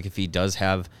Mrazek if he does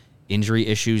have injury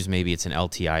issues. Maybe it's an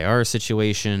LTIR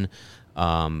situation,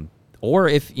 or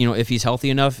if he's healthy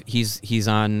enough, he's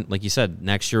on, like you said,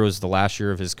 next year was the last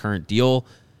year of his current deal.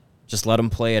 Just let him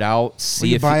play it out.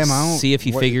 See if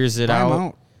he figures it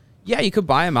out. Yeah, you could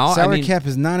buy him out. Salary cap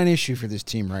is not an issue for this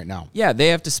team right now. Yeah, they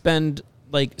have to spend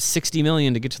like $60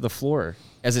 million to get to the floor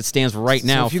as it stands right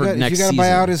now for next season. If you got to buy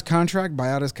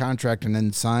out his contract, and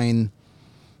then sign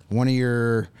one of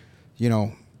your,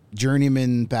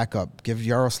 journeyman backup. Give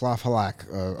Yaroslav Halak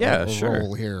a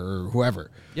role here, or whoever.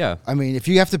 Yeah, I mean, if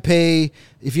you have to take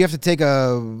a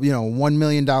 $1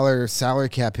 million salary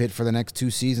cap hit for the next 2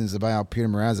 seasons to buy out Peter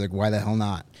Mrazek, why the hell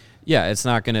not? Yeah, it's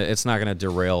not gonna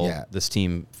derail this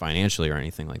team financially or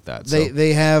anything like that.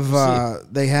 They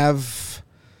have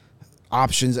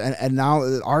options, and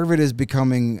now Arvid is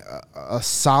becoming a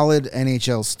solid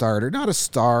NHL starter. Not a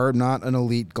star, not an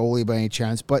elite goalie by any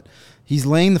chance, but he's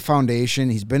laying the foundation.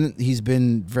 He's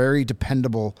been very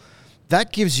dependable.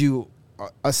 That gives you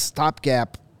a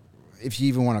stopgap, if you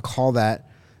even want to call that,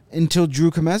 until Drew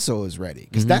Commesso is ready,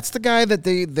 because that's the guy that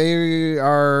they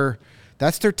are.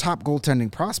 That's their top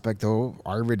goaltending prospect, though.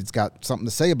 Arvid has got something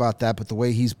to say about that, but the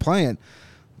way he's playing.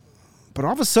 But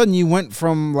all of a sudden, you went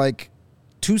from like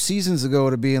 2 seasons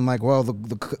ago to being like, well, the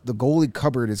goalie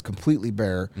cupboard is completely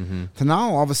bare, to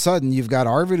now all of a sudden you've got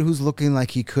Arvid, who's looking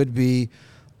like he could be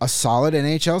a solid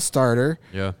NHL starter.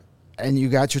 Yeah. And you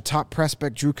got your top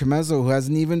prospect, Drew Commesso, who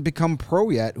hasn't even become pro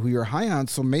yet, who you're high on.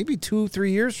 So maybe 2-3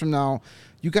 years from now,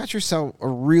 you got yourself a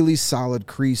really solid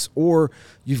crease, or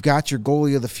you've got your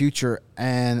goalie of the future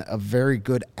and a very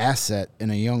good asset in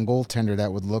a young goaltender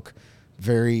that would look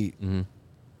very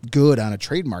good on a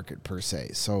trade market per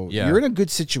se. So you're in a good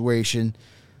situation.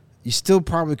 You still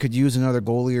probably could use another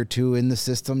goalie or two in the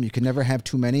system. You can never have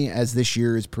too many, as this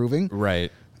year is proving.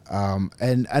 Right.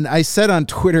 And I said on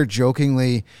Twitter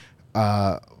jokingly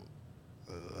that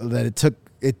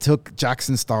it took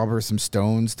Jackson Stauber some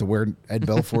stones to wear Ed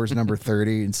Belfour's number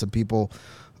 30, and some people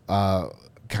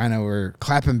kind of were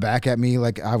clapping back at me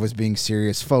like I was being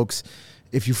serious. Folks,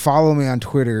 if you follow me on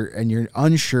Twitter and you're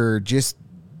unsure, just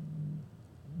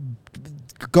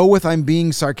go with I'm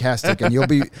being sarcastic, and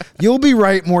you'll be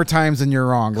right more times than you're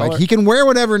wrong. Like, he can wear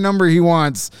whatever number he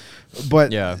wants,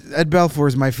 but Ed Belfour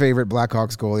is my favorite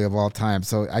Blackhawks goalie of all time,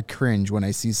 so I cringe when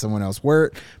I see someone else wear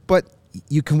it, but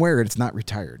you can wear it. It's not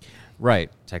retired.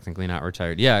 Right. Technically not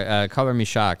retired. Yeah, color me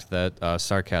shocked that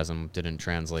sarcasm didn't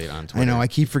translate on Twitter. I know. I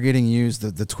keep forgetting to use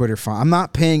the Twitter font. I'm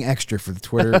not paying extra for the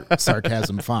Twitter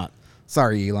sarcasm font.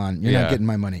 Sorry, Elon. You're not getting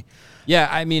my money. Yeah,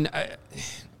 I mean,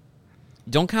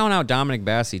 don't count out Dominic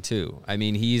Bassey too. I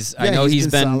mean, I know he's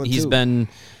been,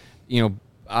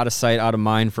 out of sight, out of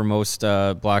mind for most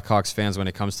Blackhawks fans when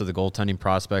it comes to the goaltending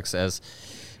prospects. As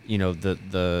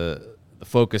the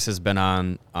focus has been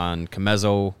on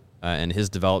Comezzo and his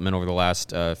development over the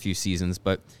last few seasons,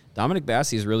 but Dominic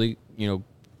Bassey is really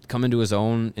come into his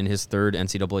own in his third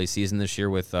NCAA season this year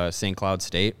with St. Cloud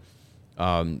State.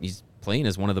 He's playing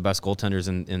as one of the best goaltenders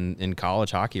in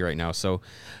college hockey right now. So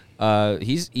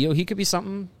he could be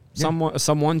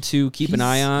someone to keep an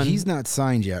eye on. He's not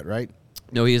signed yet, right?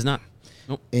 No, he is not.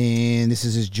 Nope. And this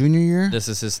is his junior year? This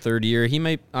is his third year. He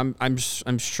might.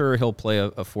 I'm sure he'll play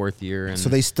a fourth year. And so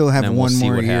they still have one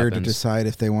more year to decide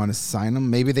if they want to sign him.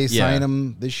 Maybe they sign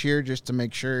him this year just to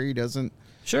make sure he doesn't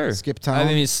skip town.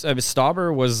 I mean,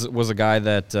 Stauber was a guy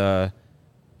that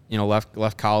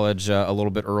left college a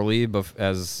little bit early,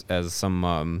 as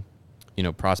some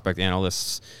prospect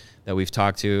analysts that we've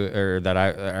talked to, or that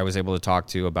I was able to talk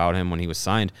to about him when he was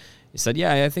signed. He said,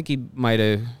 "Yeah, I think he might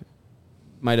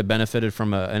have benefited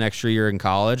from an extra year in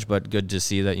college, but good to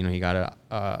see that he got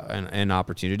an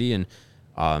opportunity, and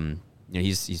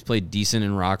he's played decent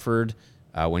in Rockford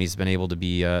when he's been able to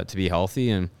be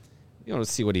healthy, and to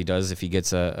see what he does if he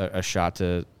gets a shot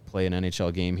to play an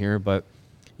NHL game here." But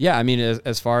yeah, I mean,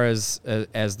 as far as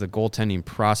the goaltending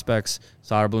prospects,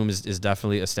 Soderblom is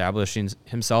definitely establishing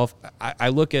himself. I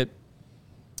look at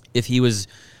if he was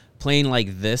playing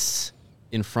like this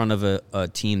in front of a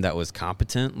team that was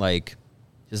competent, like,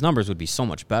 his numbers would be so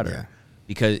much better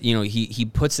because, he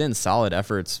puts in solid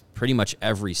efforts pretty much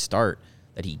every start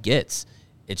that he gets.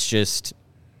 It's just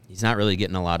he's not really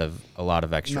getting a lot of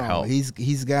extra help.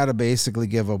 He's got to basically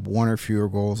give up one or fewer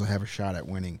goals to have a shot at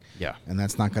winning. Yeah. And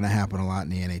that's not going to happen a lot in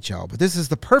the NHL. But this is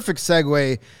the perfect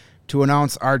segue to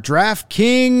announce our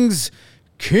DraftKings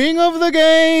King of the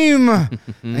Game.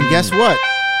 And guess what?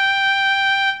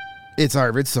 It's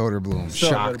Arvid Soderblom.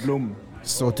 Soderblom.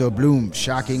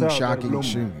 Shocking.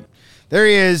 There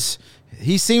he is.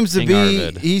 He seems to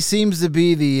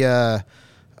be the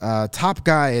top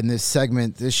guy in this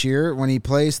segment this year when he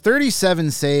plays.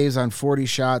 37 saves on 40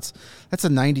 shots. That's a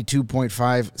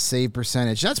 92.5 save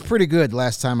percentage. That's pretty good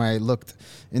last time I looked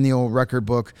in the old record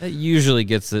book. That usually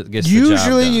gets the job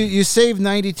Usually done. you save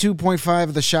 92.5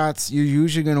 of the shots. You're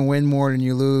usually going to win more than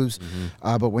you lose.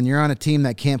 But when you're on a team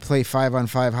that can't play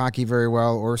 5-on-5 hockey very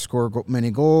well or score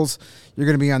many goals, you're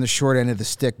going to be on the short end of the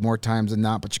stick more times than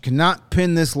not. But you cannot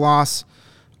pin this loss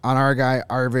on our guy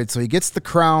Arvid. So he gets the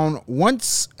crown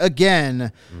once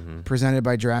again, presented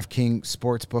by DraftKings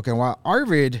Sportsbook. And while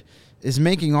Arvid is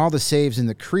making all the saves in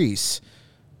the crease,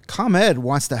 ComEd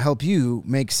wants to help you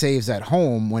make saves at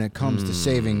home when it comes to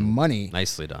saving money.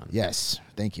 Nicely done. Yes,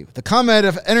 thank you. The ComEd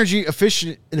of Energy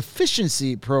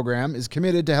Efficiency Program is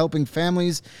committed to helping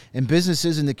families and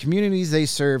businesses in the communities they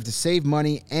serve to save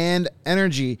money and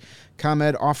energy.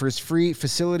 ComEd offers free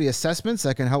facility assessments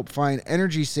that can help find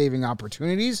energy-saving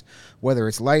opportunities, whether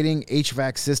it's lighting,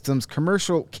 HVAC systems,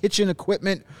 commercial kitchen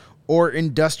equipment, or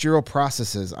industrial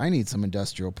processes. I need some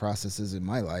industrial processes in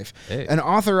my life. Hey. An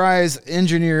authorized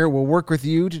engineer will work with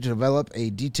you to develop a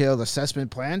detailed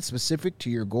assessment plan specific to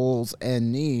your goals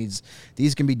and needs.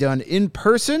 These can be done in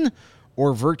person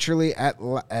or virtually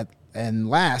and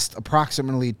last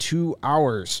approximately 2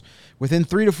 hours. Within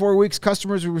 3 to 4 weeks,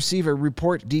 customers will receive a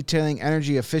report detailing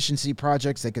energy efficiency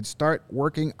projects they could start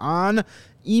working on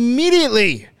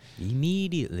immediately.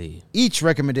 Each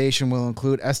recommendation will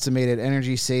include estimated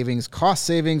energy savings, cost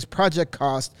savings, project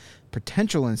cost,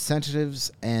 potential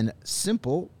incentives, and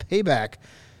simple payback.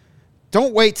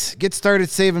 Don't wait. Get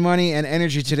started saving money and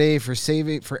energy today for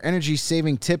energy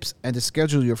saving tips and to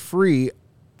schedule your free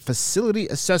facility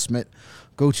assessment.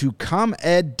 Go to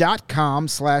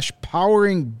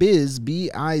comed.com/poweringbiz,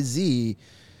 B-I-Z.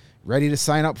 Ready to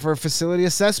sign up for a facility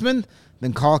assessment?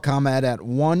 Then call ComEd at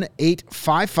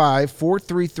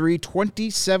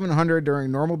 1-855-433-2700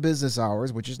 during normal business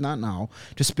hours, which is not now,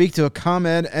 to speak to a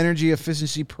ComEd Energy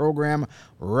Efficiency Program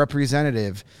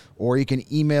representative. Or you can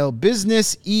email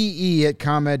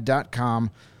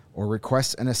businessee@comed.com or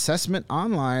request an assessment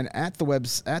online at their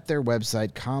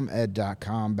website,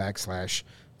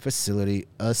 comed.com/facility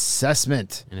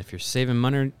assessment. And if you're saving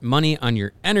money on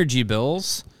your energy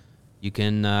bills, you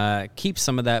can keep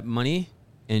some of that money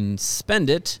and spend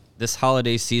it this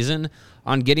holiday season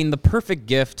on getting the perfect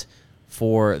gift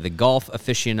for the golf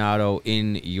aficionado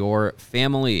in your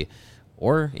family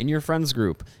or in your friends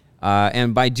group.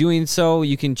 And by doing so,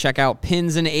 you can check out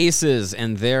Pins and Aces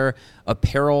and their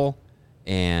apparel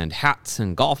and hats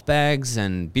and golf bags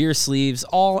and beer sleeves,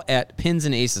 all at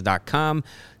pinsandaces.com.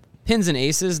 Pins and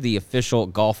Aces, the official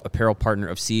golf apparel partner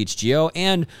of CHGO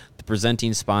and the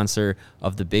presenting sponsor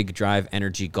of the Big Drive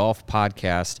Energy Golf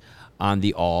podcast on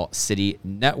the All City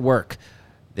Network.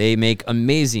 They make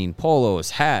amazing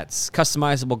polos, hats,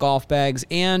 customizable golf bags,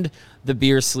 and the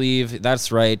beer sleeve.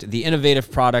 That's right, the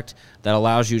innovative product that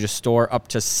allows you to store up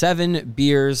to 7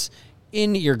 beers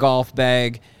in your golf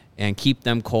bag and keep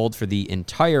them cold for the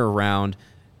entire round.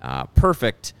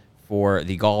 Perfect for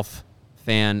the golf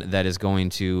fan that is going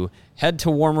to head to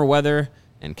warmer weather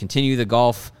and continue the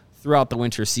golf throughout the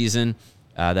winter season.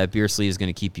 That beer sleeve is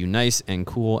going to keep you nice and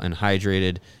cool and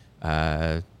hydrated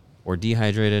or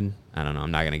dehydrated. I don't know.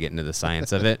 I'm not going to get into the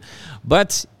science of it.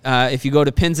 But if you go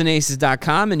to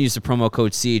pinsandaces.com and use the promo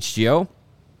code CHGO,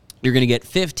 you're going to get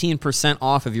 15%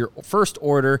 off of your first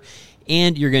order,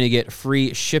 and you're going to get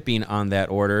free shipping on that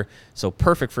order. So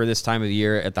perfect for this time of the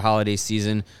year at the holiday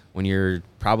season when you're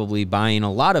probably buying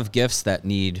a lot of gifts that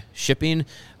need shipping.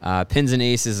 Pins and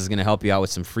Aces is going to help you out with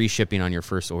some free shipping on your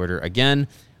first order. Again,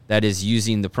 that is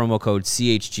using the promo code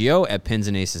CHGO at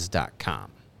pinsandaces.com.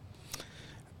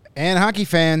 And hockey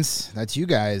fans, that's you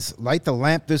guys. Light the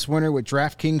lamp this winter with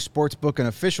DraftKings Sportsbook, an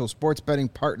official sports betting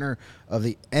partner of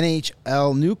the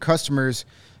NHL. New customers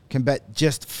can bet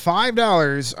just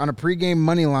 $5 on a pregame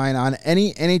money line on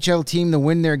any NHL team to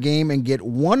win their game and get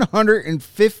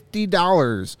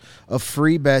 $150 of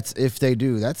free bets if they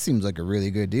do. That seems like a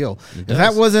really good deal. If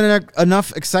that wasn't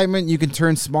enough excitement, you can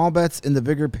turn small bets into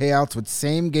bigger payouts with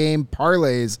same-game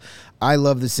parlays. I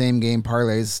love the same-game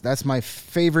parlays. That's my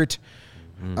favorite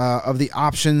of the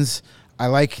options. I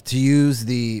like to use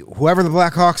whoever the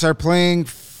Blackhawks are playing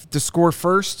to score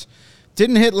first.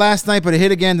 Didn't hit last night, but it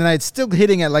hit again tonight. It's still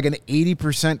hitting at like an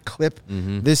 80% clip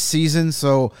this season.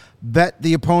 So bet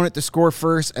the opponent to score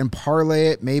first and parlay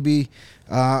it maybe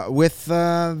with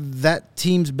that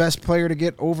team's best player to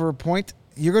get over a point.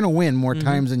 You're going to win more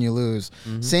times than you lose.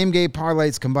 Same game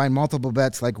parlays combine multiple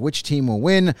bets like which team will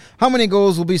win, how many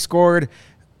goals will be scored,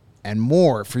 and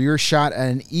more for your shot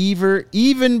at an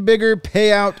even bigger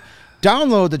payout.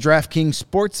 Download the DraftKings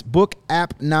Sportsbook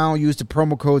app now. Use the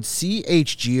promo code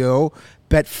CHGO.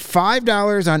 Bet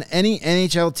 $5 on any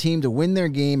NHL team to win their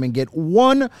game and get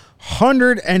 $150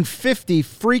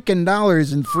 freaking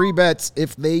dollars in free bets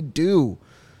if they do.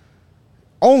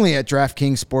 Only at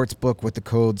DraftKings Sportsbook with the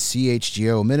code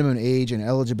CHGO. Minimum age and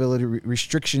eligibility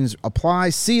restrictions apply.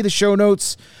 See the show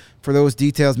notes for those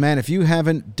details. Man, if you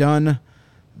haven't done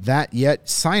that yet,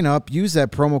 sign up, use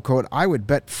that promo code. I would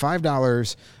bet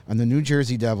 $5 on the New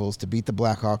Jersey Devils to beat the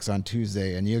Blackhawks on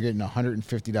Tuesday, and you're getting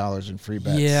 $150 in free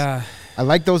bets. Yeah, I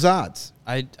like those odds.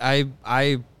 I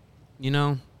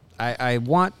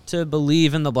want to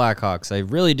believe in the Blackhawks. I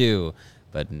really do,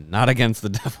 but not against the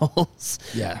Devils.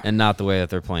 Yeah, and not the way that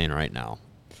they're playing right now,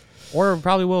 or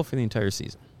probably will for the entire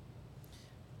season.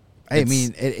 Hey, I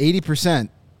mean, at 80%,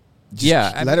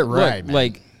 let it ride. Look,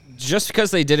 like, just because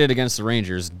they did it against the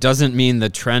Rangers doesn't mean the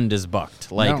trend is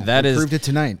bucked. Like, no, they proved it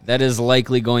tonight. That is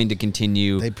likely going to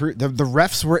continue. The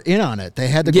refs were in on it. They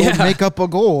had to go make up a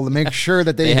goal to make sure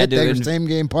that they hit their same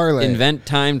game parlay. Invent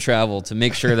time travel to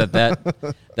make sure that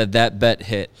bet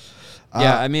hit.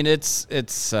 Yeah, I mean it's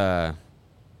Tuesday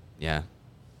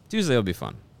will be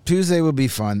fun. Tuesday will be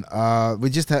fun. I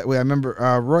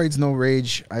remember Roy's No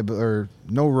Rage, or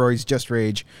No Roy's Just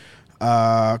Rage.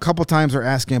 A couple times we're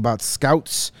asking about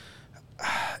scouts.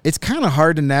 It's kind of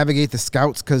hard to navigate the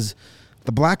scouts because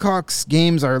the Blackhawks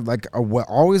games are like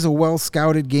always a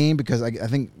well-scouted game because I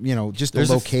think, just the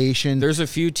location. There's a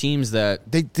few teams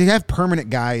that they have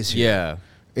permanent guys here. Yeah.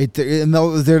 And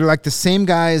they're like the same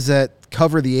guys that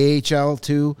cover the AHL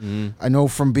too. I know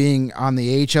from being on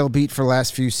the AHL beat for the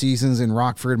last few seasons in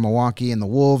Rockford, Milwaukee, and the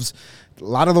Wolves. A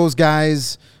lot of those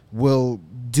guys will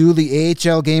do the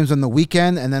AHL games on the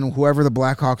weekend, and then whoever the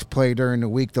Blackhawks play during the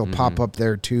week, they'll pop up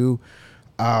there too.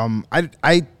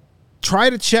 I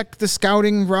try to check the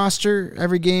scouting roster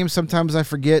every game. Sometimes I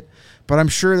forget, but I'm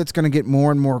sure that's going to get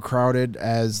more and more crowded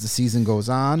as the season goes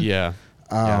on. Yeah.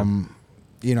 The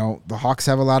Hawks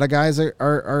have a lot of guys that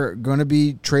are going to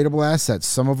be tradable assets.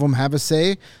 Some of them have a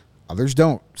say, others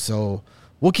don't. So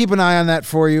we'll keep an eye on that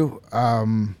for you. I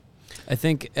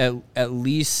think at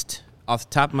least off the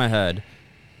top of my head,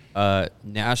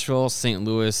 Nashville, St.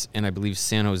 Louis, and I believe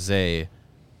San Jose,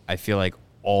 I feel like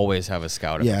always have a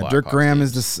scout. At the Dirk Blackhawks Graham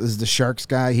games. is the Sharks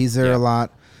guy. He's there Yeah. a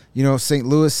lot. St.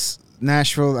 Louis,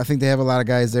 Nashville, I think they have a lot of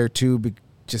guys there too,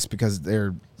 just because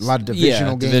they're a lot of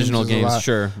divisional games. Divisional There's a games, lot.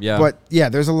 sure. Yeah. But yeah,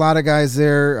 there's a lot of guys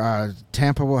there.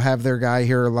 Tampa will have their guy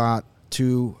here a lot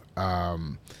too.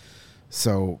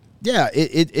 So yeah,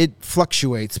 it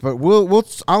fluctuates, but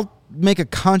I'll make a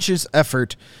conscious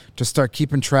effort to start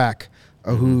keeping track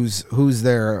of who's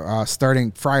there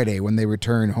starting Friday when they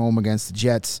return home against the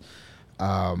Jets.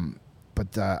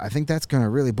 But I think that's going to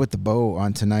really put the bow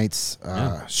on tonight's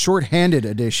shorthanded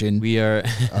edition we are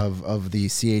of the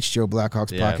CHGO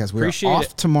Blackhawks Yeah, podcast. We're appreciate off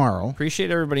it. tomorrow.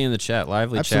 appreciate everybody in the chat.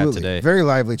 Lively Absolutely. chat today. Very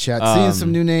lively chat. Seeing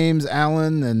some new names,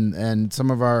 Alan and some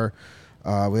of our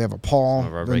we have a Paul Some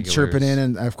of our been chirping regulars.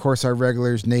 in, and of course our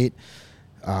regulars, Nate.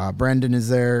 Brendan is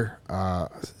there.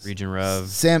 Region Rev.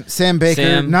 Sam Baker.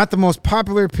 Sam. Not the most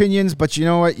popular opinions, but you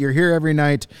know what? You're here every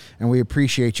night, and we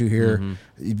appreciate you here.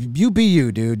 You be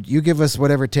you, dude. You give us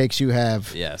whatever takes you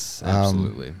have. Yes,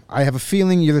 absolutely. I have a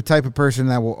feeling you're the type of person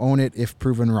that will own it if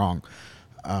proven wrong.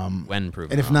 When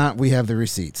proven And if wrong. not, we have the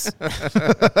receipts.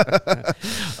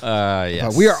 Yes.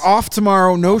 But we are off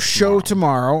tomorrow. No show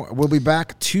tomorrow. We'll be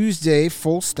back Tuesday,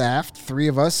 full staffed, 3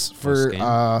 of us for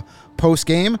Post-game. post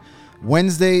game.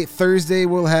 Wednesday, Thursday,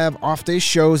 we'll have off day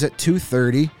shows at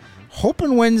 2:30.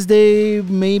 Hoping Wednesday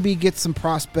maybe get some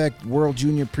prospect World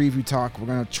Junior preview talk. We're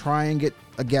gonna try and get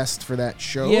a guest for that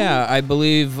show. Yeah, I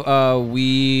believe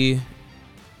we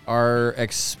are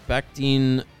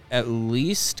expecting at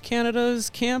least Canada's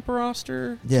camp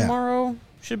roster tomorrow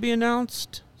should be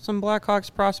announced. Some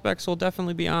Blackhawks prospects will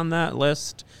definitely be on that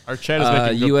list. Our chat is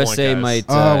making good USA point, guys.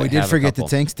 might. We did have a forget the couple.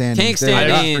 tank standings. Tank There we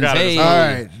go. standings. forgot it was Hey.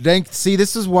 All right. See,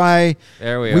 this is why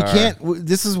There we we are. can't.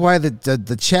 This is why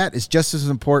the chat is just as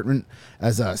important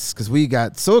as us, because we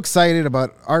got so excited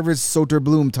about Arvid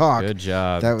Soderblom talk. Good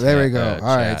job. There we go.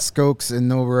 All right, chat. Skokes and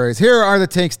No Worries. Here are the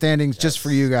tank standings just for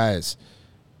you guys.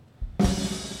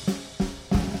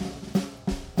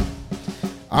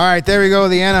 All right, there we go.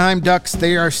 The Anaheim Ducks,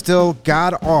 they are still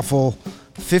god-awful.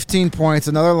 15 points,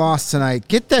 another loss tonight.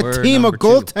 Get that We're team a number 2.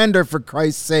 goaltender, for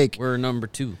Christ's sake. We're number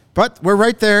 2. But we're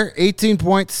right there, 18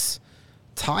 points,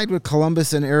 tied with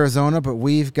Columbus and Arizona, but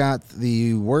we've got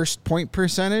the worst point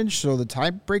percentage, so the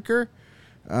tiebreaker,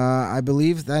 I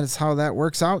believe that is how that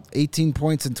works out. 18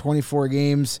 points in 24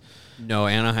 games. No,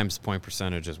 Anaheim's point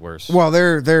percentage is worse. Well,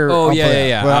 they're oh up yeah, there.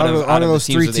 yeah. But Out of those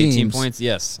the teams 3 with 18 teams, points,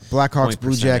 yes. Blackhawks, Point Blue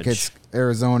percentage. Jackets,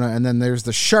 Arizona, and then there's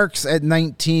the Sharks at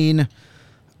 19.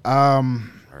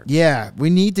 Yeah,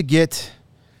 we need to get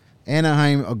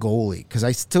Anaheim a goalie, because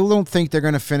I still don't think they're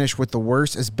going to finish with the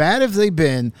worst. As bad as they've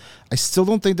been, I still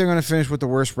don't think they're going to finish with the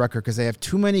worst record, because they have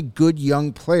too many good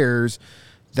young players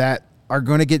that are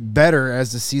going to get better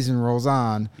as the season rolls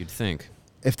on. You'd think.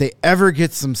 If they ever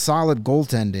get some solid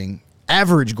goaltending,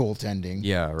 average goaltending,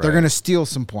 Yeah, right. they're going to steal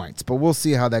some points. But we'll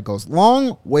see how that goes.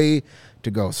 Long way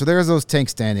to go. So there's those tank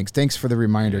standings. Thanks for the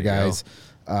reminder, There you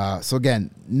guys. So again,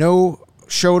 no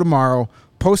show tomorrow.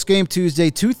 Post-game Tuesday,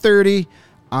 2:30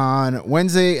 on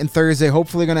Wednesday and Thursday.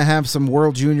 Hopefully going to have some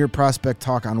World Junior prospect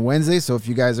talk on Wednesday. So if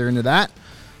you guys are into that,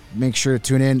 make sure to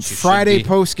tune in. should Friday be.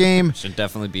 post-game. Should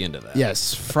definitely be into that.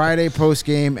 Yes, Friday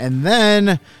post-game. And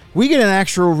then we get an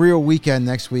actual real weekend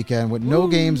next weekend with no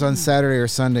games on Saturday or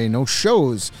Sunday, no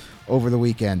shows over the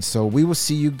weekend. So we will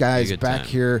see you guys Be a good back time.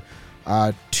 here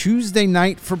Tuesday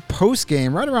night for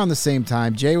post-game, right around the same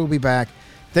time. Jay will be back.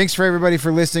 Thanks for everybody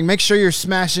for listening. Make sure you're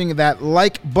smashing that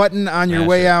like button on your Smash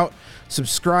way it. out.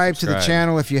 Subscribe to the Subscribe.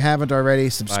 channel if you haven't already.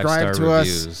 5-star Subscribe to us.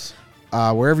 reviews.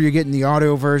 Wherever you're getting the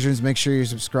audio versions, make sure you're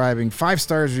subscribing. 5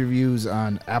 stars reviews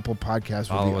on Apple Podcasts would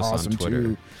Follow be us on awesome Twitter.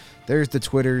 too. There's the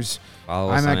Twitters.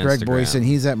 Follow us I'm at on Greg Instagram. Boyson.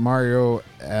 He's at Mario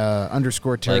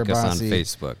 _Terabasi. Like us on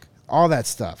Facebook. All that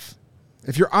stuff.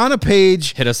 If you're on a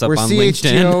page, Hit us up where on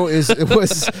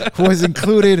CHGO was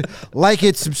included, like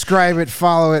it, subscribe it,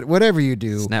 follow it, whatever you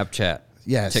do. Snapchat.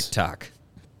 Yes. TikTok.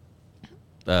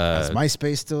 Is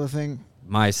MySpace still a thing?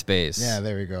 MySpace. Yeah,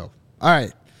 there we go. All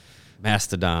right,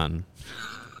 Mastodon.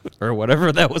 Or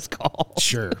whatever that was called.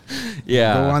 sure.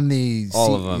 Yeah. Go on the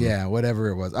all of 'em. Yeah, whatever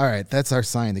it was. All right, that's our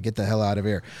sign to get the hell out of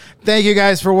here. Thank you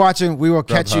guys for watching. We will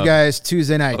catch you Grubhub. guys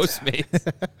Tuesday night.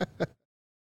 Postmates.